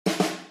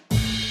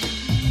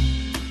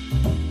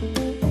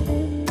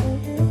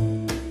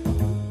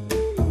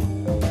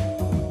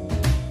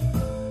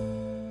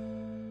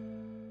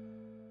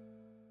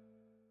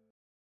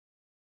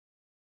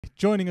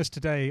Joining us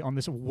today on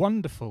this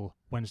wonderful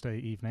Wednesday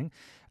evening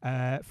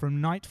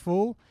from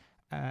Knightfall,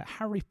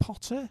 Harry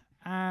Potter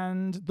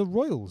and the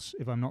Royals,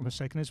 if I'm not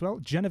mistaken as well,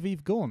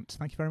 Genevieve Gaunt.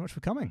 Thank you very much for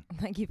coming.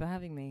 Thank you for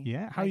having me.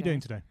 Yeah, how are you doing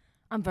today?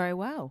 I'm very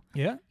well.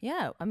 Yeah?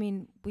 Yeah, I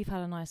mean, we've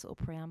had a nice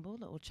little preamble,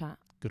 little chat.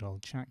 Good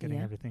old chat,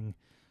 getting everything...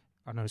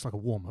 I know it's like a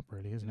warm-up,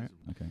 really, isn't it?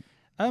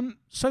 Okay.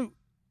 So,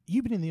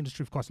 you've been in the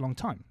industry for quite a long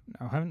time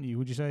now, haven't you?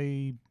 Would you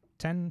say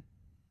 10,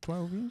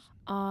 12 years?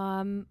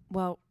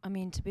 Well, I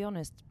mean, to be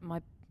honest,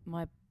 my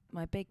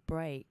big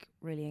break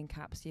really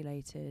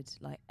encapsulated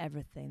like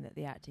everything that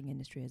the acting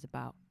industry is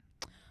about.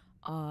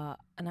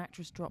 An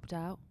actress dropped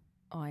out.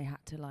 I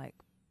had to like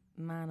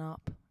man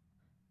up,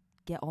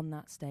 get on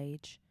that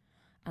stage,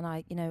 and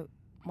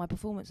my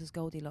performance as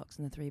Goldilocks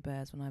and the Three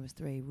Bears when I was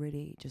 3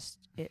 really just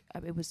it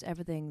was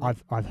everything.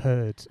 I've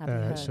heard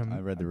heard? some. I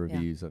read the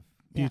reviews of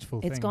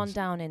beautiful things. It's gone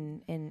down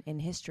in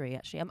history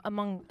actually,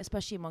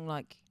 especially among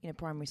like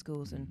primary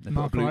schools and.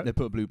 They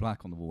put blue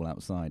black on the wall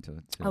outside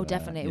to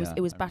Definitely.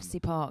 It was Pansy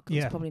Parkinson.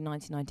 It was probably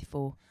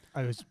 1994.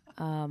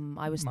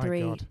 I was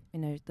 3. God.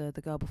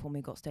 The girl before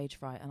me got stage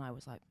fright, and I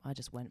was like, I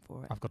just went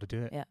for it. I've got to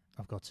do it. Yeah,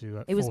 I've got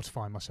to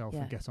fortify myself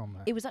and get on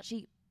there. It was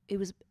actually it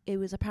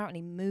was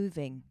apparently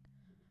moving,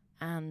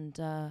 and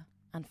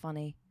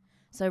funny.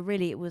 So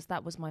really,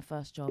 that was my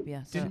first job.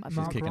 Yeah. So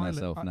She's kicking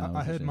herself now.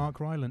 I heard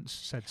Mark Rylance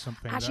said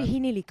something. Actually, he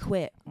nearly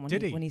quit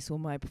when he saw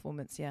my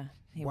performance. Yeah.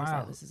 He was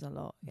like, this is a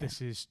lot. Yeah.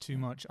 This is too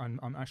much.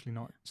 I'm actually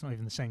not. It's not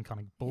even the same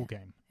kind of ball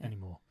game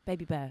anymore.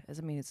 Baby Bear. I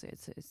mean, it's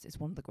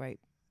one of the great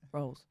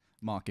roles.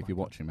 Mark, if you're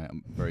watching, mate,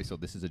 I'm very sorry.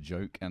 This is a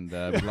joke, and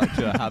we'd like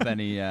to have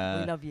any we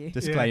love you.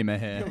 disclaimer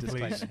here.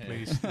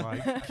 Please,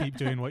 keep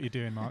doing what you're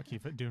doing, Mark.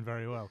 You're doing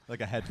very well.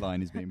 Like a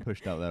headline is being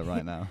pushed out there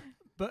right now.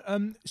 But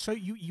so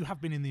you have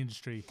been in the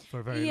industry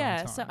for a very long time.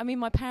 Yeah. So I mean,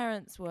 my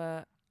parents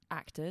were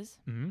actors,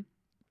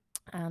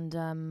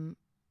 and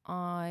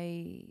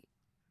I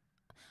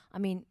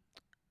mean,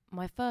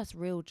 my first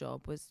real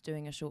job was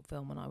doing a short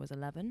film when I was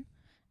 11,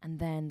 and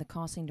then the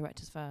casting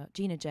directors for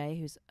Gina J,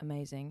 who's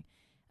amazing.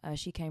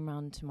 She came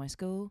round to my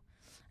school,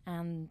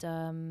 and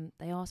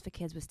they asked for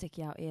kids with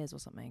sticky out ears or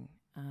something.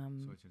 Sorry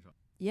to interrupt.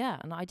 Yeah,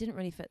 and I didn't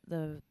really fit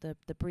the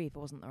brief. I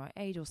wasn't the right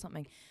age or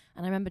something.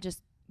 And I remember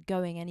just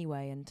going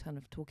anyway and kind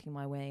of talking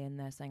my way in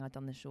there, saying I'd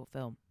done this short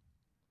film.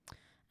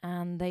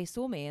 And they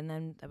saw me, and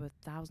then there were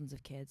thousands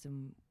of kids,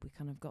 and we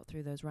kind of got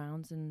through those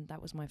rounds, and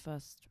that was my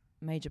first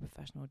major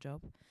professional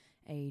job,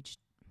 age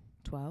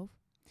 12.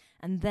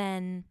 And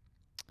then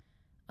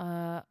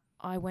I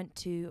went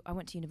to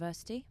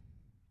university.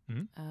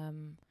 I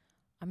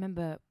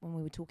remember when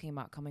we were talking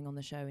about coming on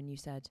the show, and you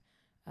said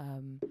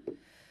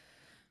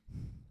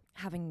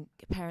having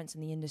parents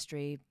in the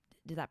industry,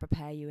 did that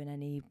prepare you in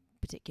any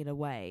particular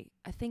way?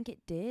 I think it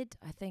did.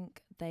 I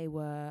think they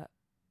were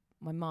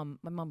my mum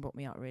brought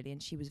me up really,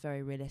 and she was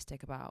very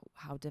realistic about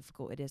how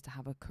difficult it is to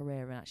have a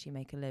career and actually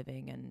make a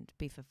living and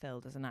be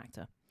fulfilled as an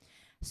actor.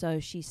 So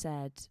she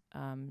said,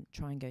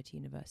 try and go to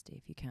university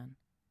if you can.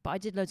 But I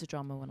did loads of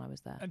drama when I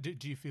was there. And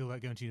do you feel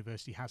that going to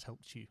university has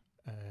helped you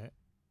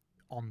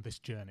on this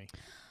journey?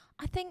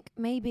 I think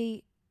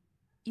maybe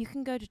you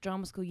can go to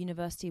drama school,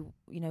 university,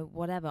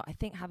 whatever. I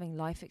think having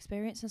life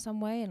experience in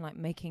some way and like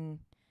making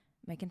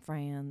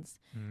friends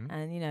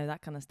and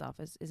that kind of stuff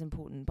is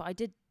important.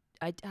 But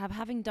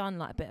having done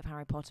like a bit of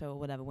Harry Potter or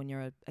whatever when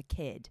you're a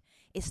kid,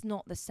 it's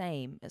not the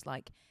same as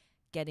like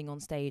getting on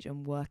stage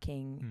and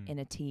working in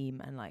a team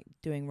and like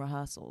doing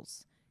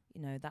rehearsals.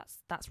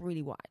 That's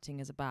really what acting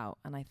is about.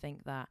 And I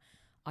think that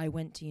I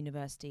went to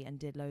university and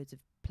did loads of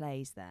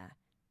plays there.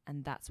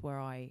 And that's where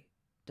I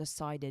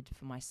decided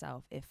for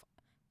myself if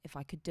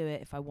I could do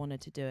it, if I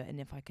wanted to do it, and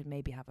if I could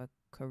maybe have a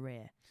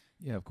career.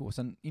 Yeah, of course.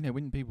 And,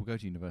 when people go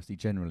to university,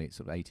 generally it's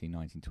sort of 18,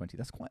 19, 20.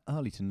 That's quite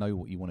early to know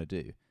what you want to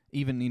do.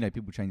 Even,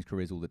 people change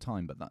careers all the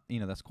time, but that,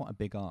 that's quite a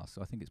big ask.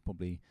 So I think it's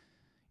probably,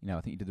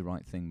 I think you did the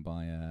right thing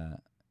by,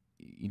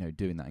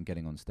 doing that and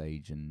getting on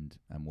stage and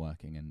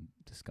working and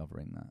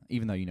discovering that.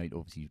 Even though,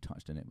 obviously you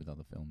touched on it with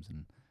other films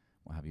and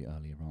what have you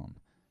earlier on.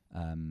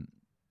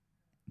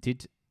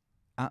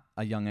 At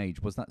a young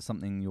age, was that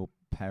something your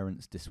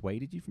parents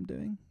dissuaded you from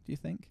doing, do you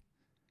think?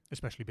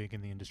 Especially being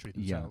in the industry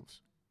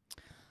themselves.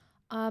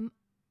 Yeah.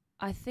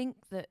 I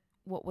think that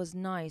what was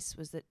nice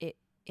was that it,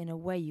 in a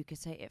way you could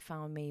say it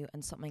found me,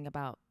 and something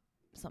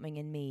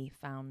in me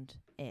found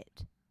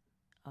it.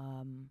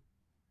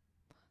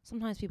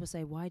 Sometimes people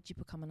say, why did you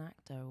become an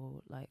actor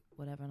or like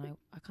whatever? And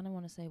I kind of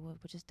want to say, well,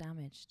 we're just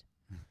damaged.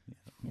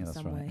 Yeah, that's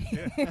some right.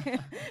 way.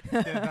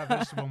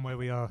 That's the one where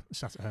we are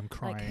sat at home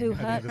crying like who at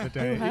hurt, the end of the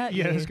day. Who hurt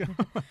you? I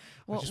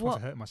just want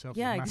to hurt myself.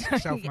 Yeah,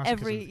 exactly.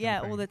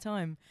 All the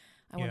time.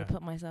 I want to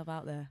put myself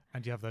out there.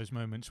 And you have those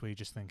moments where you're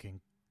just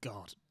thinking,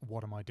 God,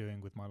 what am I doing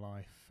with my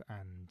life?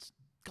 And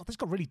God, this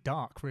got really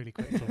dark really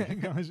quickly,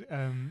 guys.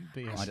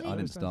 But yeah, I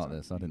didn't start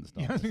this.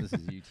 This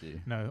is you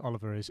two. No,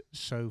 Oliver is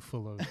so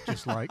full of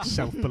just like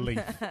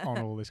self-belief on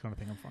all this kind of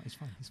thing. I'm fine.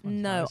 It's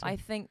fine. No, I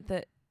think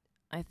that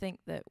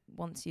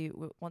once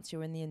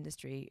you're in the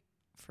industry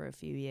for a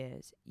few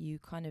years, you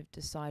kind of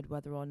decide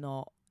whether or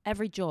not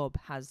every job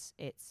has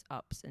its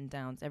ups and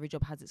downs. Every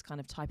job has its kind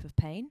of type of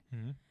pain.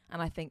 Mm.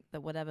 And I think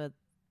that whatever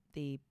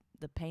the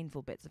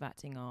painful bits of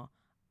acting are,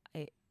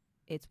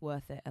 it's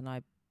worth it, and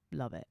I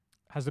love it.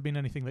 Has there been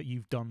anything that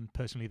you've done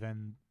personally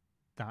then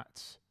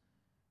that's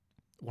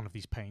one of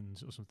these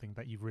pains or something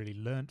that you've really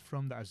learnt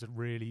from, that has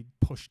really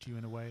pushed you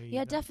in a way?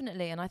 Yeah,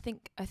 definitely. And I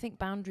think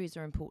boundaries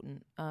are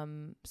important.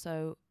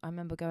 So I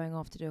remember going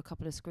off to do a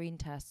couple of screen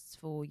tests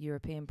for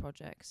European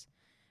projects,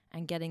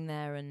 and getting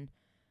there and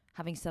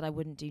having said I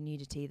wouldn't do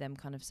nudity, them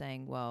kind of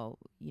saying, well,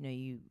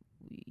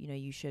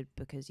 you should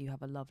because you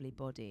have a lovely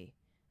body,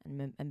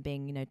 and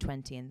being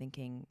 20 and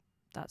thinking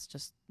that's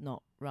just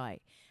not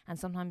right. And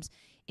sometimes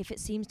if it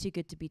seems too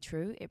good to be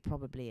true, it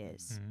probably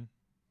is. Mm.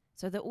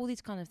 So there are all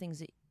these kind of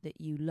things that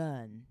you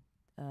learn,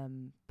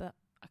 but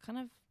I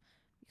kind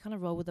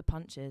of roll with the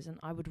punches, and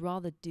I would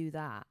rather do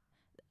that,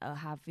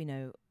 have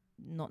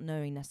not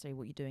knowing necessarily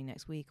what you're doing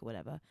next week or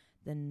whatever,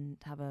 than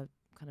have a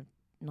kind of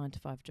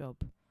 9-to-5 job.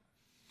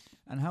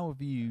 And how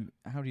do you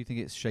think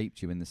it's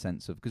shaped you in the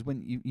sense of, because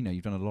when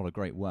you've done a lot of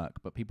great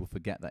work, but people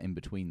forget that in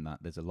between that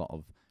there's a lot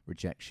of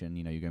rejection.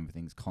 You're going for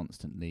things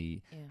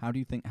constantly. Yeah. How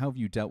have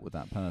you dealt with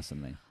that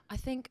personally?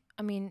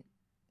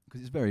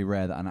 Because it's very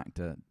rare that an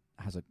actor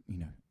has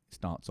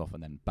starts off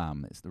and then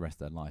bam, it's the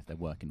rest of their life they're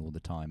working all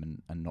the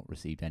time and not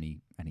received any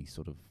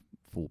sort of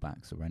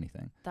fallbacks or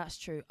anything. That's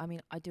true.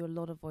 I do a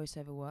lot of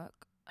voiceover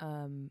work,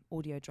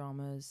 audio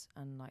dramas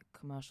and like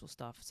commercial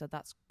stuff, so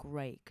that's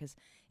great because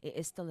it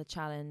is still a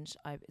challenge.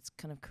 It's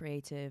kind of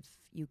creative.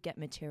 You get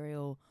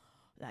material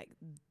like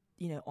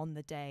on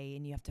the day,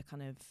 and you have to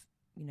kind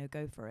of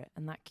go for it,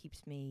 and that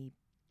keeps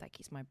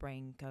my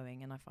brain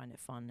going, and I find it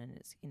fun, and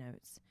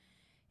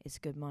it's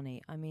good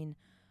money.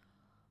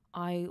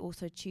 I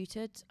also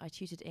tutored. I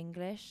tutored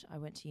English. I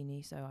went to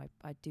uni, so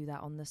I do that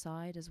on the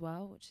side as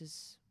well, which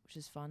is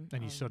fun.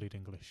 And you studied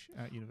English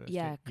at university?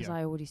 Yeah, because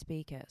I already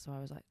speak it, so I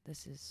was like,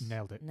 this is...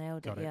 Nailed it.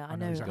 Got it. Yeah, I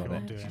know exactly what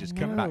I'm doing. She just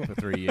came back for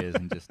 3 years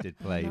and just did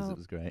plays. It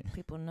was great.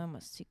 People know my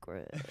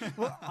secret.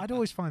 Well, I'd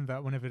always find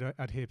that whenever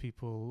I'd hear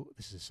people...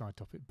 This is a side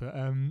topic, but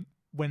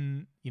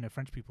when,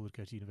 French people would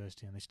go to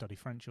university and they study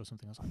French or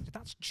something, I was like,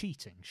 that's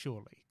cheating,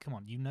 surely. Come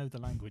on, you know the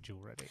language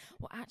already.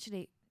 Well,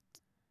 actually...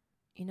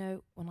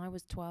 when I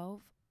was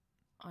 12,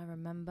 I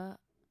remember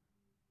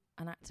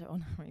an actor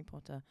on Harry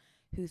Potter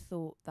who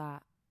thought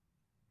that,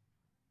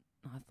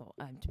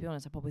 to be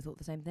honest, I probably thought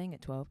the same thing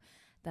at 12,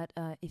 that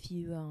if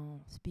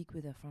you speak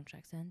with a French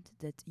accent,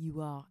 that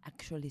you are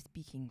actually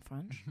speaking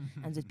French,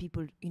 and that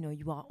people,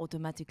 you are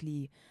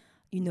automatically,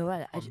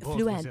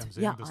 fluent.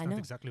 Yeah, I know.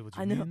 Exactly what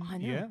you mean. I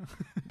know. Yeah.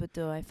 But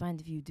I find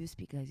if you do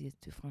speak like this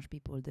to French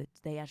people, that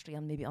they actually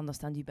maybe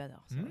understand you better.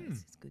 So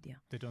it's good, yeah.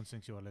 They don't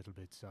think you're a little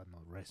bit,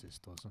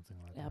 racist or something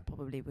like that. Yeah,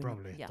 probably.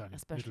 Probably. Yeah,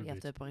 especially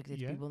after Brexit,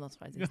 yeah. we will not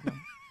try this. No.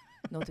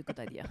 Not a good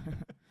idea.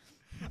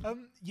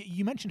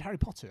 You mentioned Harry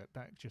Potter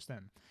back just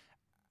then.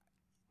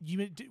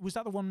 Was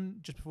that the one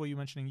just before you were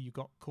mentioning you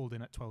got called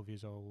in at 12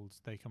 years old?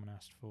 They come and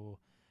asked for.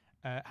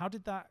 How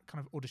did that kind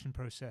of audition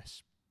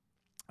process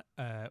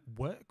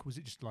work? Was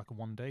it just like a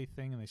one-day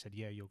thing and they said,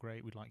 yeah, you're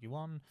great, we'd like you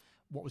on?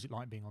 What was it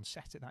like being on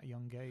set at that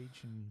young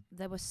age? And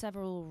there were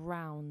several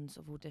rounds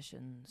of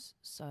auditions,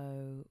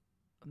 so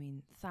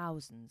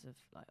thousands of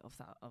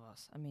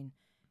us.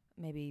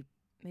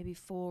 Maybe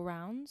 4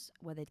 rounds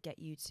where they'd get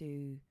you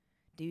to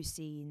do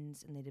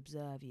scenes and they'd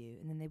observe you,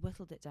 and then they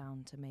whittled it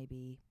down to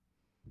maybe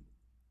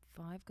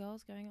 5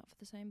 girls going up for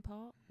the same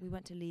part. We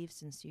went to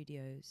Leavesden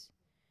Studios,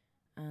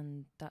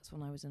 and that's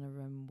when I was in a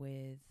room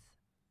with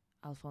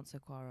Alfonso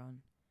Cuarón,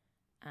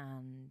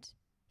 and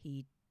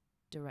he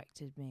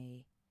directed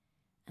me,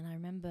 and I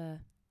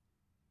remember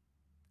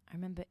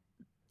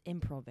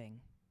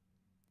improving,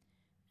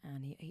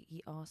 and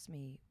he asked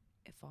me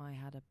if I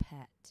had a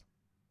pet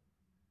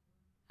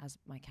as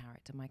my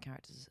character. My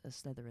character's a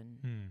Slytherin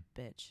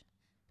bitch.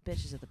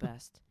 Bitches are the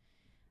best.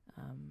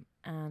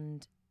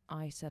 And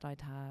I said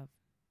I'd have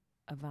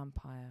a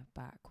vampire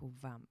bat called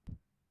Vamp.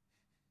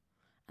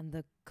 And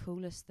the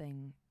coolest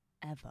thing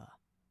ever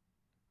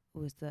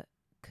was that,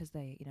 because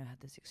they,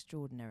 had this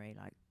extraordinary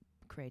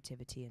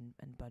creativity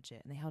and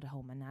budget, and they had a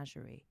whole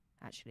menagerie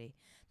actually.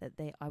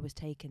 I was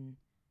taken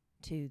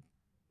to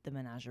the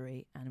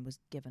menagerie and was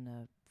given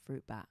a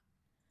fruit bat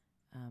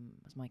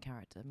as my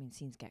character.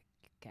 Scenes get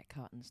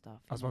cut and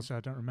stuff. I was about to say, I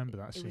don't remember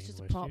that scene. It was just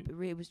a prop.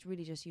 It was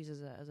really just used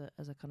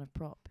as a kind of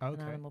prop, an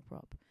animal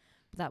prop.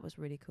 But that was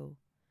really cool.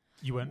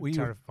 You weren't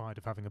terrified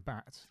of having a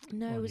bat?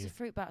 No, it was a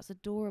fruit bat. It's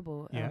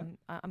adorable. Yeah.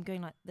 I'm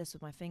going like this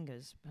with my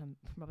fingers,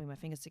 rubbing my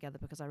fingers together,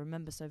 because I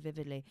remember so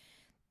vividly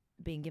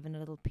being given a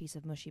little piece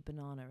of mushy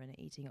banana and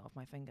eating it off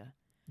my finger.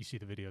 You see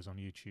the videos on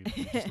YouTube, and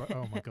you're just like,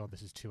 oh my God,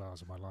 this is 2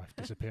 hours of my life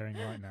disappearing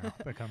right now,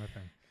 that kind of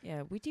thing.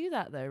 Yeah, we do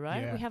that though,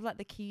 right? Yeah. We have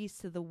the keys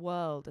to the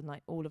world and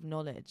all of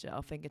knowledge at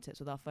our fingertips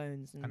with our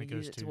phones, and we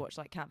use it to watch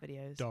cat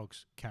videos.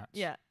 Dogs, cats.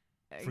 Yeah.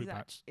 Fruit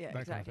bats. Yeah,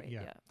 that exactly. Kind of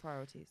thing, yeah.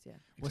 Priorities, yeah.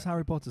 Was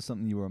Harry Potter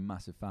something you were a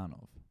massive fan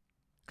of?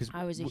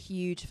 I was a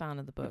huge fan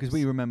of the books. Because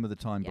we remember the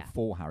time Yeah.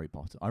 before Harry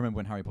Potter. I remember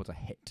when Harry Potter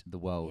hit the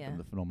world Yeah. and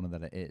the phenomenon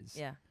that it is.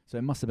 Yeah. So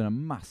it must have been a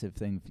massive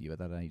thing for you at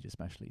that age,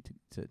 especially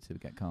to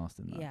get cast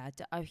in that. Yeah,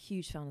 I'm a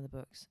huge fan of the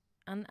books,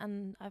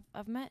 and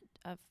I've met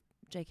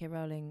J.K.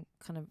 Rowling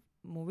kind of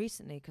more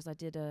recently because I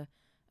did a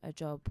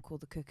job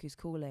called The Cuckoo's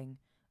Calling,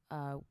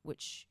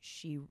 which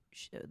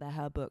they're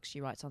her books.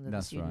 She writes under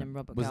the pseudonym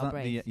Robert Was that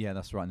Galbraith. yeah,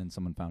 that's right. And then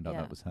someone found out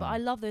that was her. But I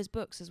love those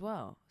books as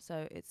well.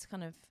 So it's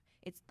kind of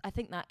I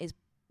think that is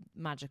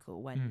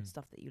magical when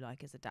stuff that you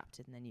like is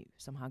adapted and then you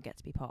somehow get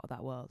to be part of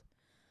that world.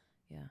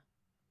 Yeah.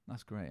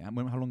 That's great. And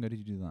how long ago did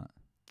you do that?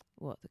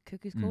 What, The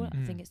Cuckoo's Call? I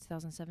think it's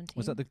 2017.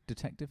 Was that the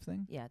detective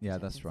thing? Yeah. Yeah,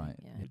 detective that's thing, right.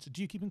 Yeah. So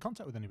do you keep in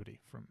contact with anybody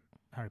from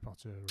Harry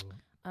Potter?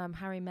 Or?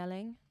 Harry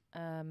Melling,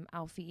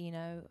 Alfie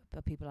Eno,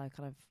 are people I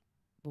kind of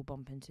will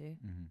bump into.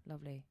 Mm-hmm.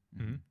 Lovely.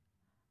 Mm-hmm.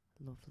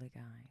 Lovely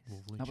guys.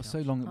 Lovely That was chaps. so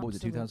long. What was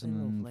it,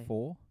 Absolutely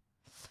 2004?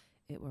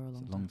 It were a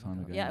long, long time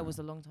ago. Yeah, now. it was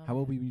a long time How ago.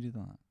 old were you when you did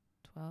that?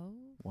 12,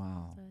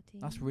 Wow. 13.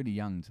 That's really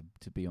young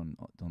to be on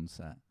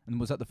set. And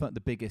was that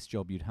the biggest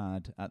job you'd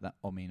had at that?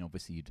 I mean,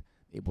 obviously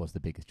it was the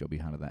biggest job you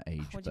had at that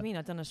age. What do you mean?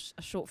 I'd done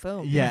a short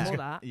film Yeah. before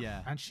that.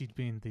 Yeah. And she'd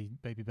been the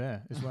baby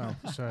bear as well.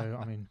 So,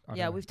 I mean... I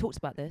Yeah, don't know. we've talked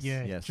about this.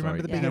 Yeah. Yeah, Do you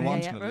remember the sorry. bigger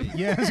Yeah, one?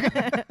 yeah,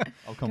 Yeah.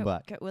 I'll come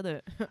back. Get with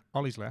it.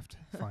 Ollie's left,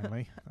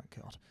 finally.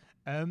 Thank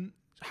God.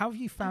 How have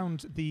you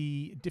found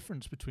the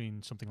difference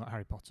between something like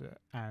Harry Potter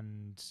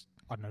and,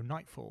 I don't know,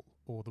 Knightfall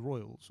or The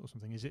Royals or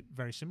something? Is it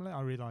very similar? I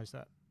realise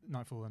that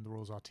Knightfall and The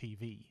Royals are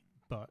TV,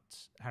 but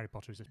Harry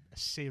Potter is a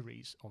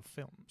series of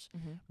films.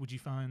 Mm-hmm. Would you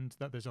find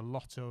that there's a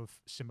lot of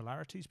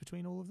similarities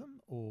between all of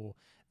them, or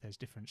there's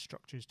different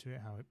structures to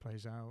it, how it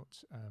plays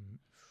out?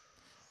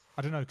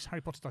 I don't know, because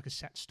Harry Potter's like a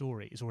set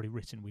story. It's already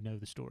written. We know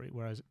the story,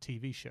 whereas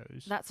TV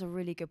shows... That's a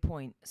really good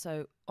point.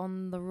 So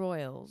on The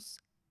Royals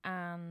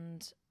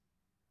and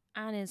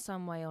in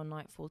some way on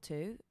Knightfall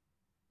too,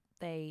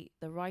 the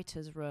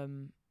writer's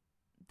room,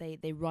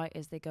 they write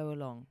as they go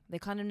along. They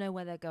kind of know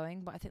where they're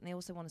going, but I think they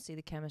also want to see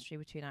the chemistry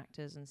between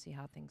actors and see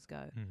how things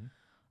go,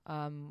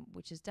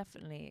 which is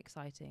definitely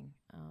exciting,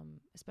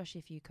 especially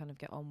if you kind of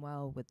get on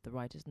well with the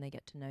writers and they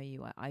get to know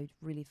you. I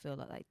really feel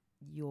like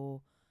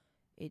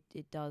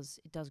it does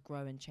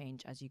grow and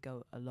change as you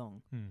go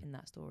along in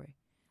that story.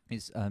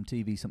 Is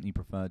TV something you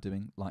prefer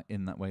doing, like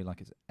in that way, like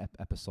it's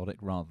episodic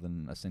rather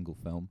than a single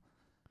film?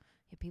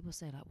 Yeah, people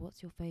say like,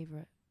 "What's your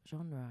favourite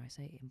genre?" I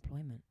say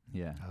employment.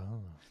 Yeah.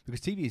 Oh.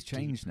 Because TV has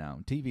changed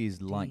now. TV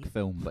is like Deep.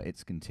 film, but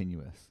it's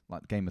continuous.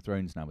 Like Game of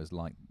Thrones now is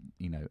like,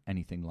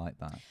 anything like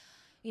that.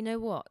 You know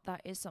what?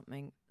 That is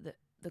something that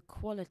the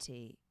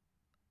quality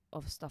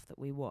of stuff that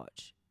we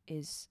watch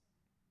is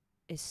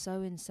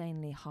so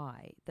insanely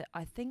high that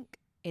I think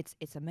it's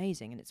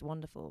amazing and it's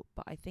wonderful,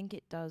 but I think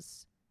it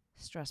does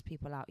stress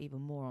people out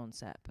even more on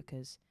set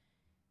because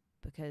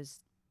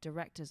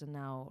directors are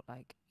now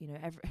like,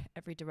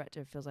 every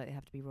director feels like they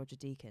have to be Roger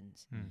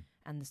Deakins,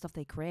 and the stuff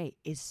they create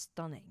is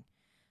stunning.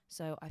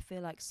 So I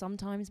feel like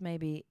sometimes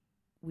maybe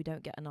we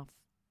don't get enough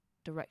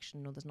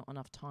direction, or there's not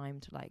enough time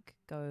to like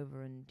go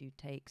over and do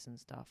takes and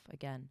stuff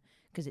again,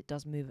 because it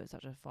does move at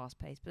such a fast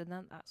pace. But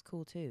then that's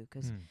cool too,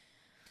 because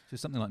So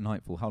something like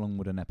Knightfall, how long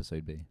would an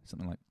episode be?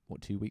 Something like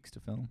 2 weeks to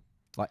film?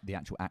 Like the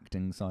actual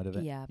acting side of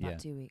it? yeah, about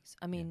 2 weeks.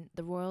 I mean,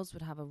 the Royals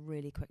would have a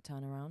really quick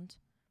turnaround,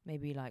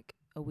 maybe like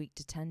a week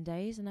to 10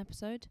 days an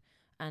episode.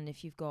 And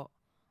if you've got,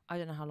 I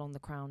don't know how long The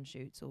Crown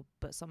shoots,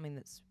 but something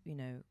that's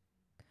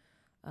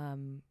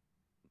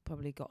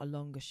probably got a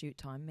longer shoot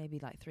time, maybe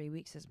like 3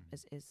 weeks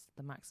is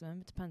the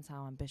maximum. It depends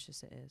how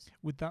ambitious it is.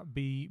 Would that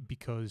be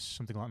because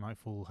something like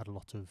Knightfall had a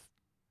lot of,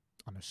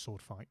 I know,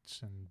 sword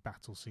fights and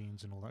battle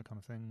scenes and all that kind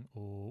of thing,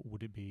 or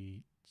would it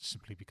be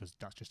simply because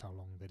that's just how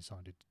long they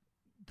decided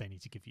they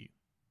need to give you?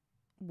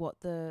 What,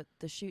 the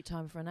shoot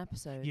time for an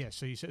episode? Yeah,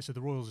 so you said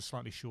the Royals are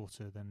slightly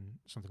shorter than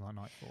something like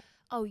Knightfall.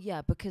 Oh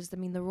yeah, because the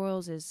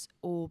Royals is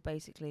all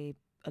basically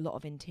a lot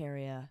of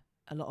interior,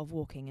 a lot of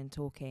walking and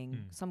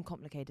talking, some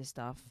complicated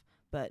stuff,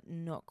 but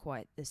not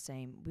quite the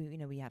same.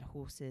 We had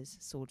horses,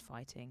 sword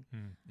fighting.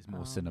 It's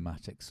more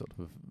cinematic sort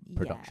of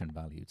production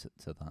value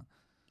to that.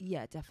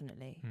 Yeah,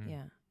 definitely.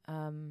 Yeah.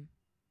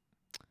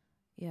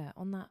 Yeah.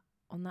 On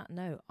that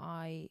note,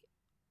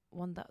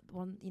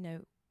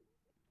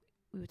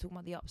 we were talking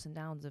about the ups and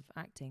downs of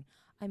acting.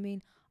 I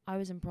mean, I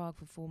was in Prague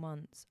for 4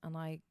 months, and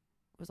I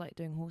was like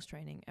doing horse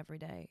training every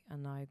day,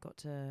 and I got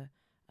to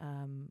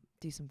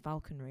do some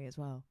falconry as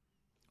well.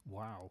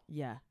 Wow.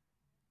 Yeah.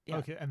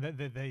 Okay, and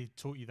they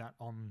taught you that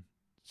on,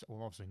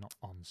 well, obviously not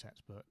on set,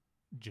 but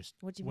just.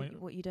 What do you mean?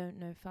 What, you don't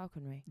know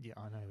falconry? Yeah,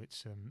 I know.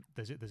 It's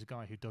there's a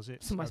guy who does it.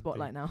 It's on my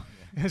spotlight now.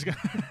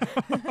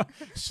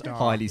 Star.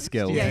 Highly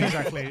skilled. Yeah, Yeah.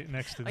 exactly.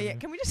 Next to them. Yeah.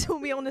 Can we just all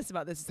be honest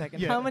about this a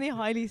second? Yeah. How many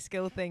highly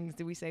skilled things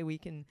do we say we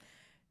can?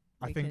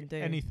 I think do?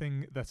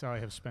 anything that I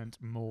have spent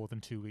more than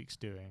 2 weeks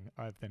doing,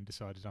 I've then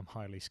decided I'm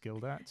highly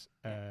skilled at.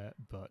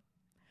 But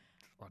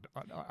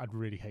I'd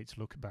really hate to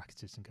look back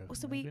at it and go.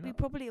 Also, maybe we not.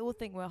 probably all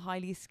think we're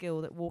highly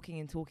skilled at walking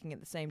and talking at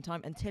the same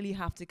time until you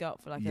have to go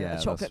up for like Yeah,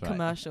 a chocolate that's right.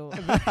 commercial.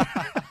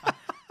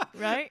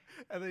 Right?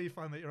 And then you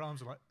find that your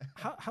arms are like,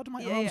 how do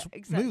my Yeah, arms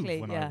exactly,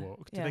 move when I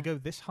walk? Do they go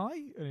this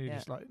high? And you're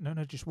just like, no,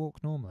 just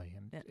walk normally.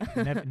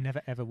 And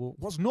never ever walk.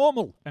 What's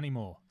normal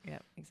anymore? Yeah,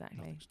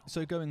 exactly.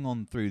 So going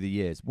on through the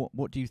years,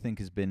 what do you think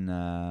has been,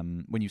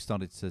 when you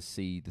started to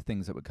see the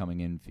things that were coming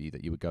in for you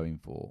that you were going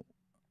for,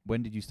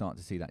 when did you start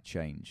to see that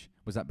change?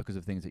 Was that because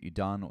of things that you'd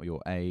done, or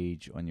your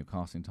age, or your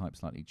casting type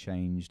slightly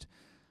changed?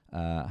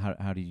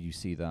 How did you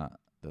see that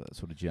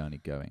sort of journey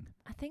going?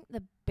 I think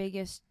the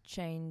biggest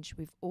change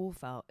we've all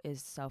felt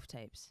is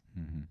self-tapes.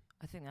 Mm-hmm.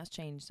 I think that's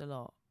changed a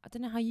lot. I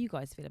don't know how you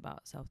guys feel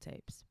about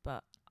self-tapes,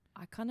 but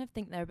I kind of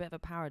think they're a bit of a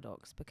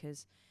paradox,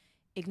 because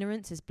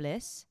ignorance is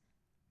bliss.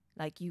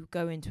 Like, you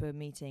go into a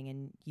meeting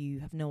and you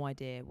have no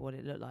idea what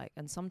it looked like.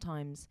 And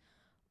sometimes,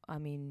 I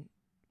mean,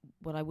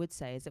 what I would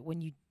say is that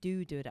when you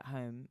do it at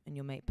home and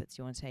your mate puts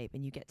you on tape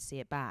and you get to see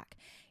it back,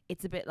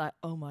 it's a bit like,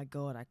 oh my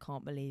God, I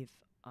can't believe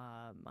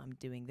I'm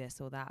doing this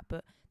or that.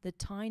 But the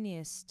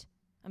tiniest,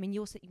 I mean,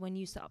 when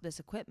you set up this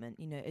equipment,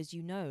 as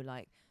you know,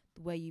 like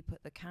where you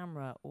put the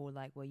camera, or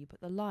like where you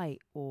put the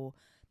light, or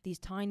these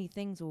tiny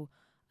things, or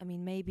I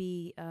mean,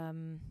 maybe I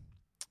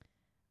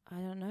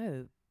don't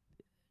know,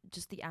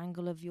 just the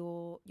angle of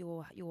your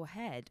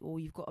head, or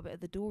you've got a bit of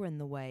the door in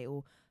the way,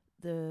 or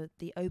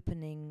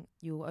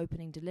your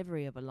opening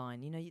delivery of a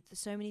line. There's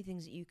so many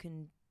things that you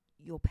can,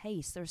 your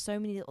pace. There are so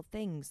many little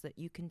things that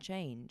you can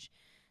change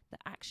that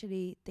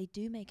actually they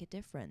do make a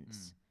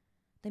difference.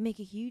 They make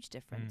a huge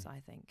difference, I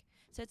think.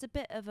 So it's a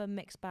bit of a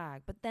mixed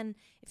bag. But then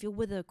if you're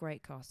with a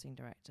great casting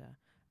director,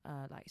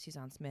 like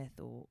Suzanne Smith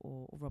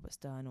or Robert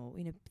Stern, or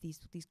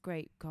these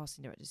great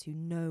casting directors who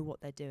know what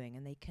they're doing,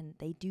 and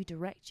they do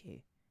direct you.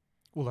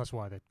 Well, that's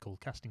why they're called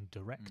casting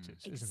directors,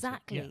 isn't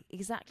it?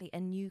 Exactly.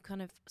 And you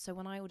kind of, so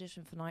when I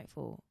auditioned for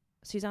Knightfall,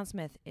 Suzanne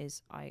Smith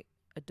I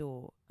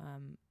adore,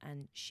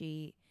 and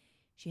she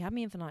had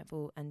me in for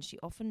Knightfall, and she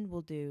often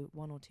will do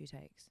 1 or 2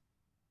 takes,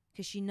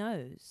 because she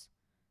knows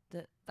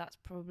that's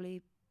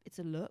probably, it's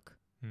a look,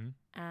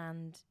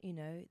 and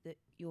that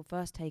your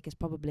first take is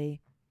probably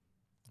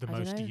the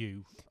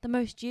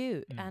most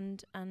you,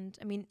 and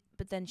I mean,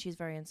 but then she's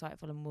very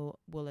insightful and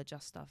will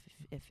adjust stuff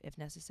if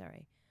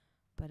necessary.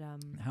 But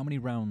how many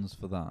rounds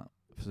for that?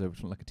 So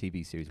like a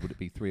TV series, would it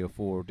be 3 or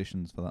 4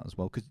 auditions for that as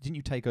well? Because didn't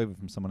you take over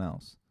from someone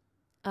else?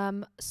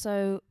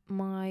 So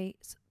I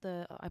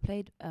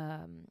played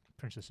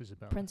Princess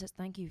Isabella. Princess.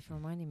 Thank you for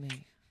reminding me.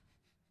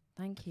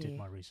 Thank you. Did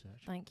my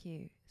research. Thank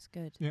you. It's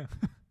good. Yeah.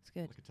 It's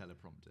good. Like a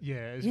teleprompter.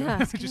 Yeah.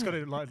 It's just got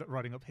it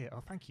writing up here.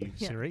 Oh, thank you,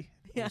 Siri.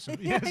 Yeah. Awesome.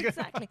 Yeah,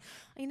 exactly.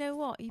 You know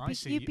what?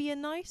 You'd be a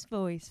nice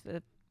voice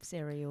for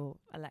Siri or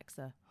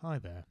Alexa. Hi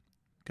there.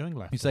 Going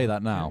left. You say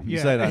that now. Yeah. You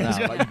say that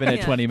now. Like you've been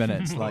here 20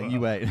 minutes. Like you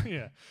wait.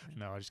 Yeah.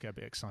 No, I just get a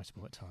bit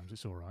excitable at times.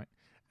 It's all right.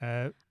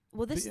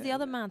 Well, this is the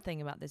other mad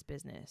thing about this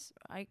business.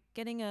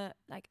 Getting a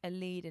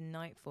lead in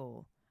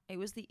Knightfall, it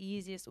was the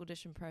easiest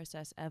audition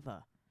process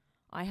ever.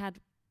 I had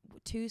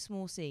 2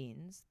 small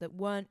scenes that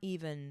weren't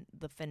even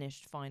the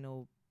finished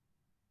final.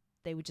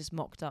 They were just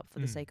mocked up for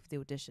the sake of the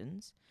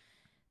auditions.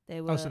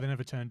 So they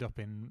never turned up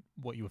in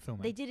what you were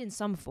filming? They did in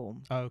some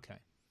form. Oh, okay.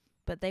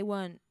 But they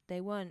weren't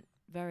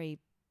very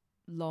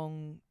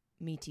long,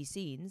 meaty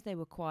scenes. They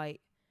were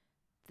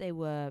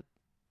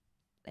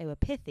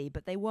pithy,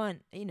 but they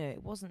weren't,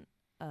 it wasn't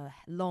a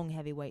long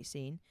heavyweight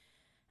scene.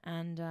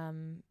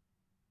 And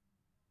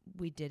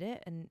we did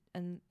it, and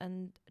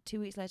 2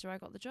 weeks later I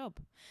got the job.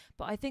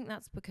 But I think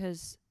that's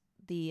because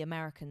the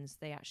Americans,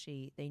 they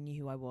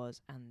knew who I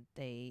was, and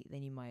they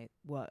knew my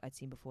work I'd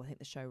seen before. I think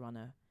the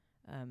showrunner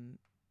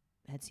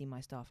had seen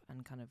my stuff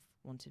and kind of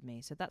wanted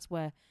me. So that's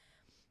where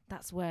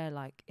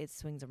like it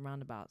swings and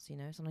roundabouts,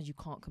 Sometimes you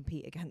can't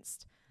compete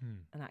against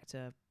an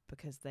actor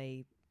because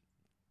they're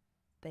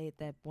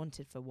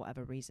wanted for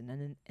whatever reason,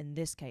 and in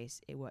this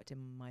case it worked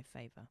in my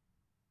favour.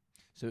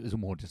 So it was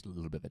more just a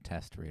little bit of a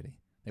test, really.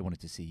 They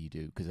wanted to see you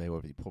do, because they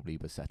probably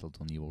were settled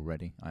on you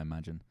already, I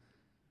imagine.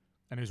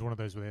 And it was one of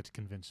those where they had to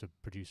convince a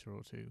producer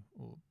or two,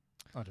 or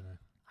I don't know.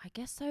 I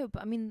guess so,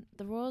 but I mean,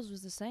 the Royals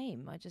was the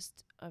same.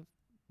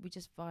 We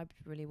just vibed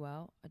really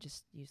well. I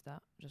just used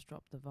that. Just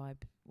dropped the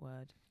vibe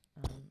word.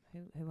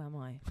 Who am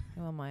I?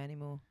 Who am I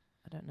anymore?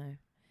 I don't know.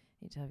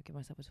 I need to give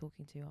myself a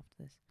talking to after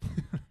this.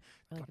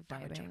 Vibing.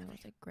 I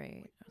was like,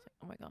 great. I was like,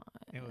 oh my God.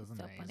 It was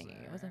so amazing. funny.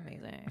 It was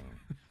amazing.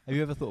 Have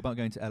you ever thought about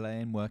going to LA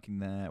and working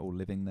there or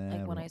living there?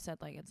 Like when I said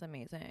like it's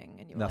amazing,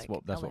 and you were that's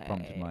like, that's LA. what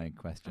prompted my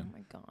question. Oh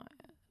my God.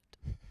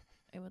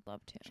 I would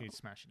love to. She'd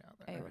smash it out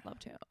there. I would love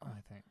to.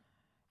 I think.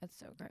 It's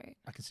so great.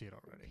 I can see it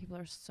already. People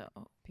are so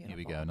beautiful. Here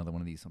we go. Another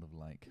one of these sort of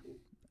like,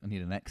 I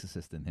need an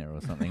exorcist in here or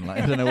something.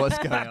 Like I don't know what's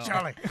going on.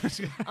 Charlie.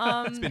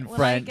 It's been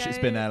French. It's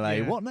been LA.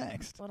 Yeah. What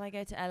next? When I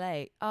go to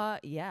LA,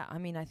 yeah. I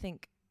mean, I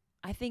think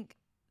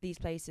these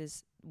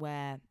places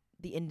where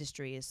the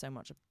industry is so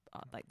much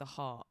like the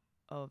heart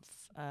of.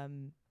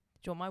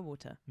 Do you want my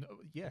water? No,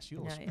 yes,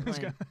 yours.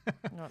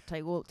 No,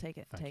 take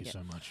it. Thank you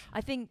so much. I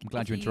think. I'm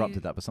glad you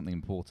interrupted that for something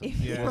important.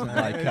 Yeah. It wasn't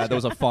like there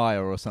was a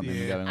fire or something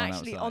going on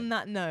Actually, outside. on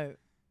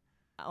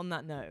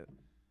that note,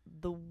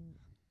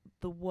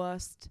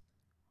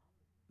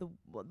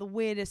 the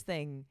weirdest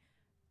thing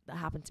that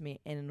happened to me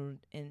in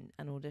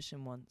an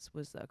audition once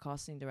was that a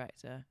casting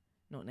director,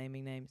 not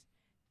naming names,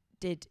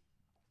 did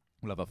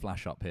We'll have a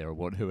flash up here of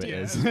who it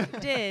Yeah. is.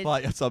 did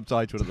Like a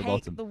subtitle at the take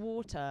bottom. the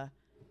water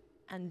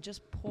and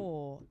just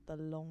pour the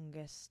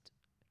longest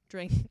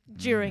drink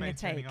during a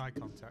take. Maintaining eye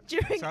contact.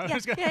 During So I yeah,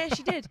 was gonna- yeah,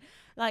 she did.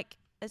 Like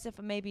as if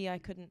maybe I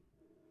couldn't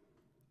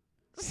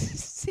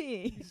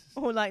see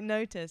or like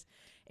notice.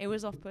 It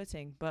was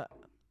off-putting, but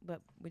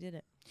we did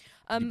it.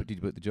 Did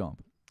you book the job?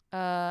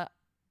 I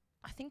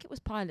think it was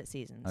pilot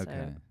season.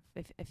 Okay.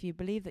 So if you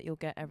believe that you'll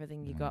get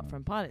everything you got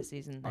from pilot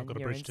season, then I've got a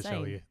you're bridge insane. to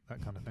sell you,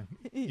 that kind of thing.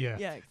 Yeah.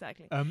 Yeah,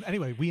 exactly.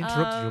 Anyway, we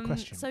interrupted your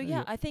question. So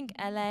yeah, I think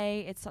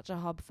LA, it's such a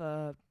hub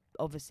for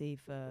obviously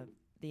for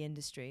the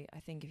industry. I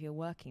think if you're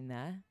working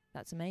there,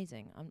 that's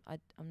amazing.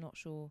 I'm not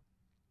sure.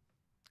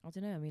 I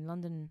don't know. I mean,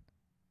 London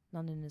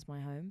is my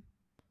home,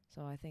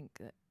 so I think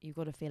that you've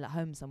got to feel at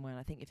home somewhere. And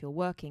I think if you're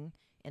working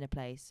in a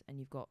place and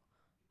you've got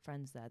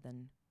friends there,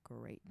 then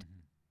great.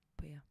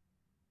 But yeah.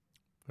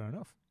 Fair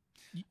enough.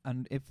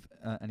 And if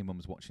anyone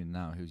was watching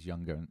now who's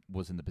younger and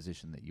was in the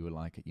position that you were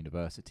like at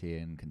university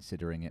and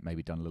considering it,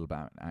 maybe done a little bit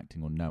of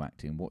acting or no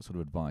acting, what sort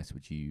of advice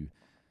would you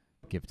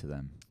give to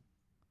them?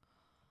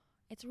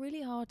 It's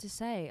really hard to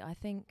say. I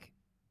think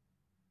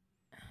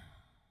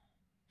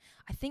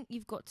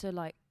you've got to,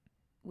 like,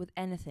 with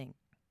anything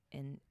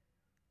in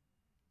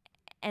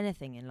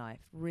life,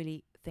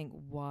 really think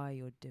why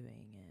you're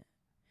doing it.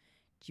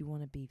 Do you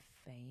want to be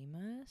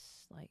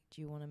famous? Like,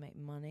 do you want to make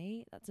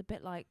money? That's a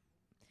bit like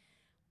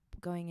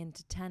going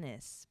into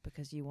tennis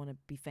because you want to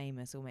be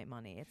famous or make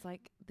money. It's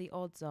like the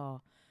odds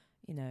are,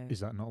 you know. Is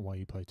that not why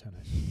you play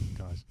tennis,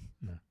 guys?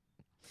 No.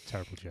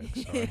 Terrible joke,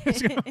 sorry.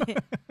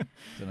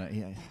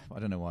 I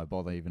don't know why I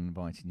bother even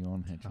inviting you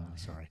on here, Charlie.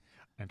 Sorry.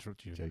 I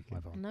interrupted you. Joking. My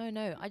fault.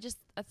 No.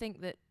 I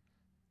think that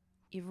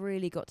you've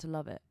really got to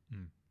love it.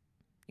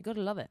 You got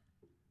to love it.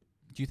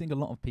 Do you think a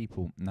lot of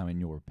people, now in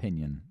your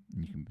opinion,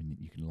 and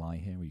you can lie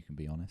here or you can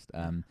be honest,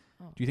 do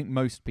you think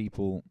most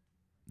people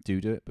do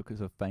it because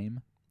of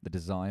fame, the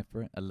desire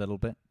for it, a little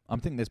bit? I'm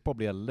thinking there's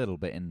probably a little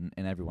bit in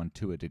everyone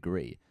to a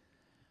degree.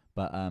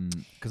 But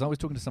because I was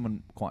talking to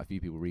someone, quite a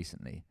few people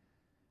recently,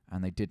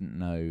 and they didn't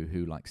know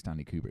who like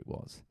Stanley Kubrick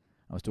was.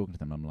 I was talking to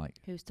them, and I'm like,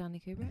 who's Stanley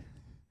Kubrick?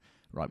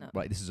 Right, No.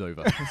 right, this is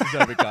over. This is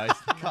over, guys.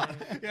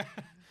 No.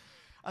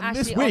 And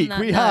Actually, this on week that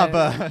we note,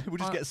 have we'll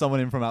just on- get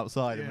someone in from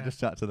outside and Yeah. we'll just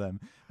chat to them.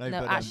 No,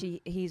 but,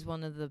 actually, he's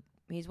one of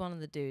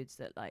the dudes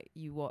that like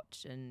you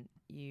watch and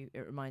it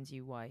reminds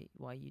you why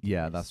you do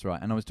yeah, this. that's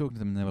right. And I was talking to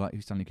them, and they were like,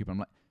 "Who's Stanley Kubrick?" I'm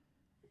like,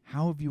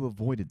 "How have you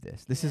avoided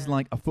this? This is Yeah.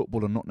 like a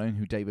footballer not knowing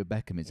who David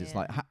Beckham is. It's Yeah.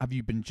 like, have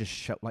you been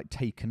just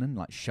taken and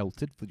like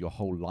sheltered for your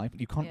whole life?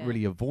 You can't Yeah.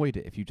 really avoid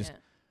it if you just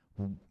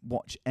Yeah.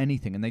 watch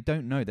anything." And they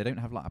don't know. They don't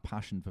have like a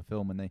passion for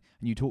film, and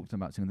you talk to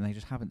them about something, and they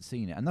just haven't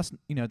seen it. And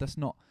that's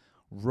not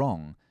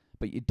wrong,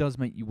 but it does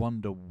make you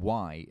wonder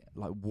why.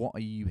 Like, what are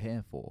you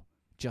here for?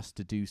 Just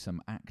to do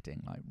some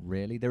acting? Like,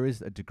 really? There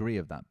is a degree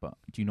of that, but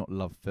do you not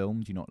love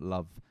film? Do you not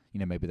love,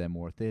 maybe they're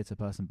more a theatre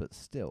person, but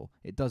still,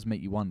 it does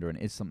make you wonder, and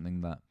it is something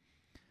that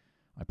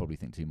I probably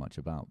think too much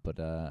about. But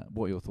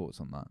what are your thoughts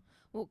on that?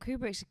 Well,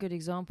 Kubrick's a good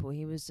example.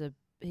 He was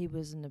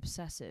an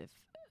obsessive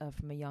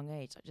from a young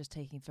age, like just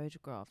taking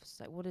photographs.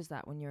 Like, what is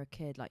that when you're a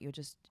kid? Like, you're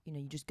just,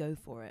 you just go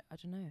for it. I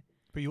don't know.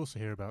 But you also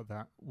hear about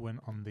that when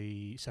on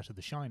the set of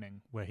The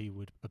Shining, where he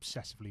would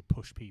obsessively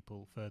push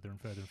people further and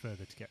further and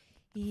further to get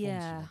the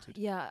performance he wanted.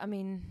 Yeah. I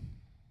mean,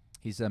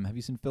 He's have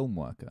you seen Film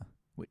Worker?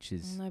 Which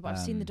is no, but I've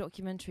seen the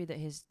documentary that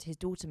his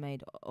daughter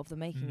made of the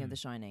making of The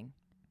Shining.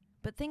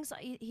 But things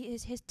like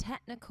his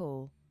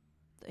technical,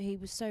 he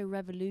was so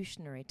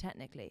revolutionary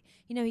technically.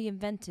 He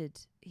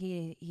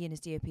and his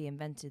DOP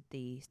invented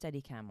the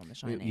Steadicam on The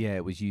Shining. Yeah,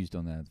 it was used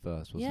on there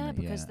first, wasn't Yeah, it?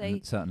 because and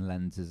they- certain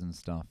lenses and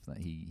stuff that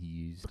he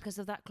used. Because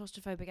of that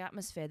claustrophobic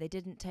atmosphere, they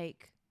didn't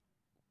take,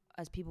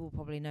 as people will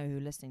probably know who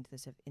are listening to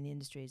this in the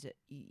industry, is that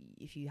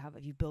if you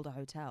build a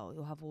hotel,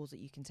 you'll have walls that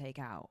you can take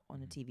out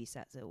on a TV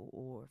set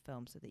or a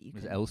film so that you It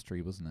was can.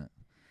 Elstree, wasn't it?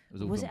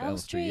 All Was it filmed at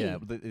Elstree? Yeah,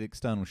 but the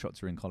external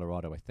shots are in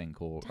Colorado, I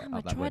think, or Damn, up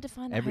I that way. tried to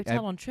find that Every-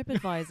 hotel on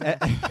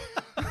TripAdvisor.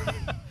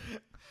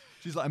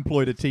 She's like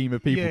employed a team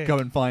of people. Yeah. Go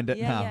and find it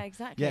yeah, now. yeah,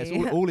 exactly. Yeah,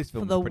 it's all his For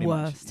films the are pretty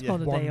much. worst Yeah.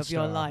 holiday One of your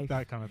star, life.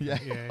 that kind of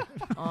thing.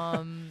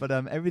 Yeah. But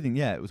everything,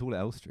 yeah, it was all at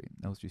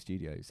Elstree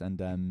Studios.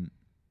 And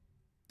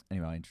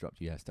anyway, I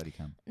interrupt you. Yeah,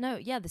 Steadicam. No,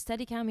 yeah, the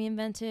Steadicam he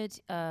invented,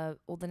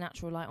 all the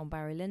natural light on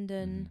Barry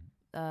Lyndon,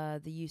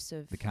 the use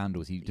of The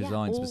candles. He Yeah,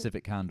 designed all-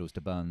 specific candles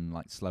to burn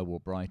like slow or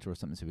brighter or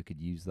something, so we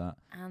could use that.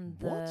 and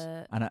What?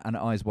 the And at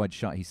Eyes Wide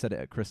Shut, he said it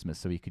at Christmas,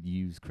 so he could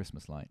use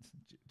Christmas lights.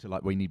 To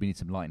like, we need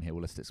some light in here.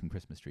 Well, let's stick some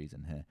Christmas trees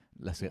in here.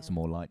 Let's get Yeah. some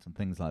more lights and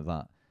things like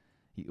that.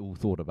 He all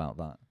thought about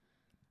that.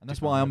 And that's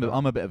Did why remember that.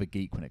 I'm a bit of a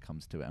geek when it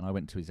comes to it. And I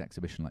went to his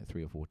exhibition like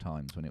 3 or 4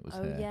 times when it was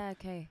here. yeah,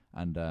 okay.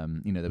 And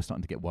they were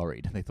starting to get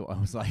worried. They thought I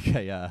was like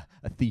a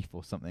thief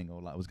or something,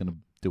 or like I was going to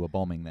do a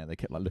bombing there. They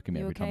kept like looking at me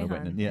You every time I okay,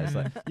 went. hon? And yeah, it's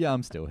like, yeah,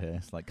 I'm still here.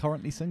 It's like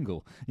currently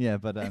single. Yeah,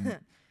 but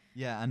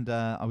yeah, and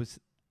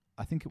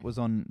I think it was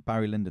on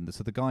Barry Lyndon.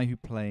 So the guy who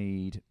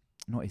played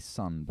not his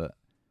son, but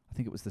I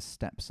think it was the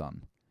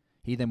stepson.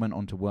 He then went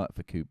on to work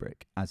for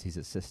Kubrick as his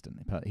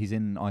assistant. He's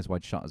in Eyes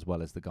Wide Shut as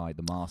well as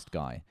the masked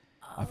guy.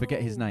 I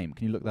forget his name.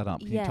 Can you look that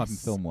up? Can you type in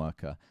Film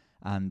Worker?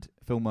 And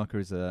Film Worker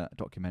is a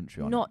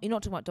documentary on it. You're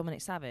not talking about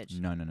Dominic Savage.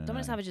 No.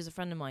 Dominic Savage is a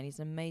friend of mine. He's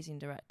an amazing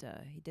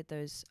director. He did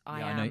those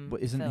I know.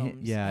 But isn't films.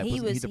 he? Yeah, he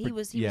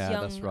was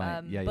young. that's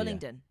right.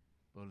 Bullingdon.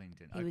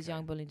 Bullingdon. He was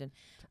young Bullingdon.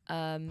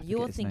 forget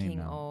You're his name thinking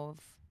now. of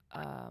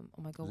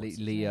oh my god, what's his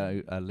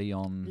name?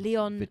 Leon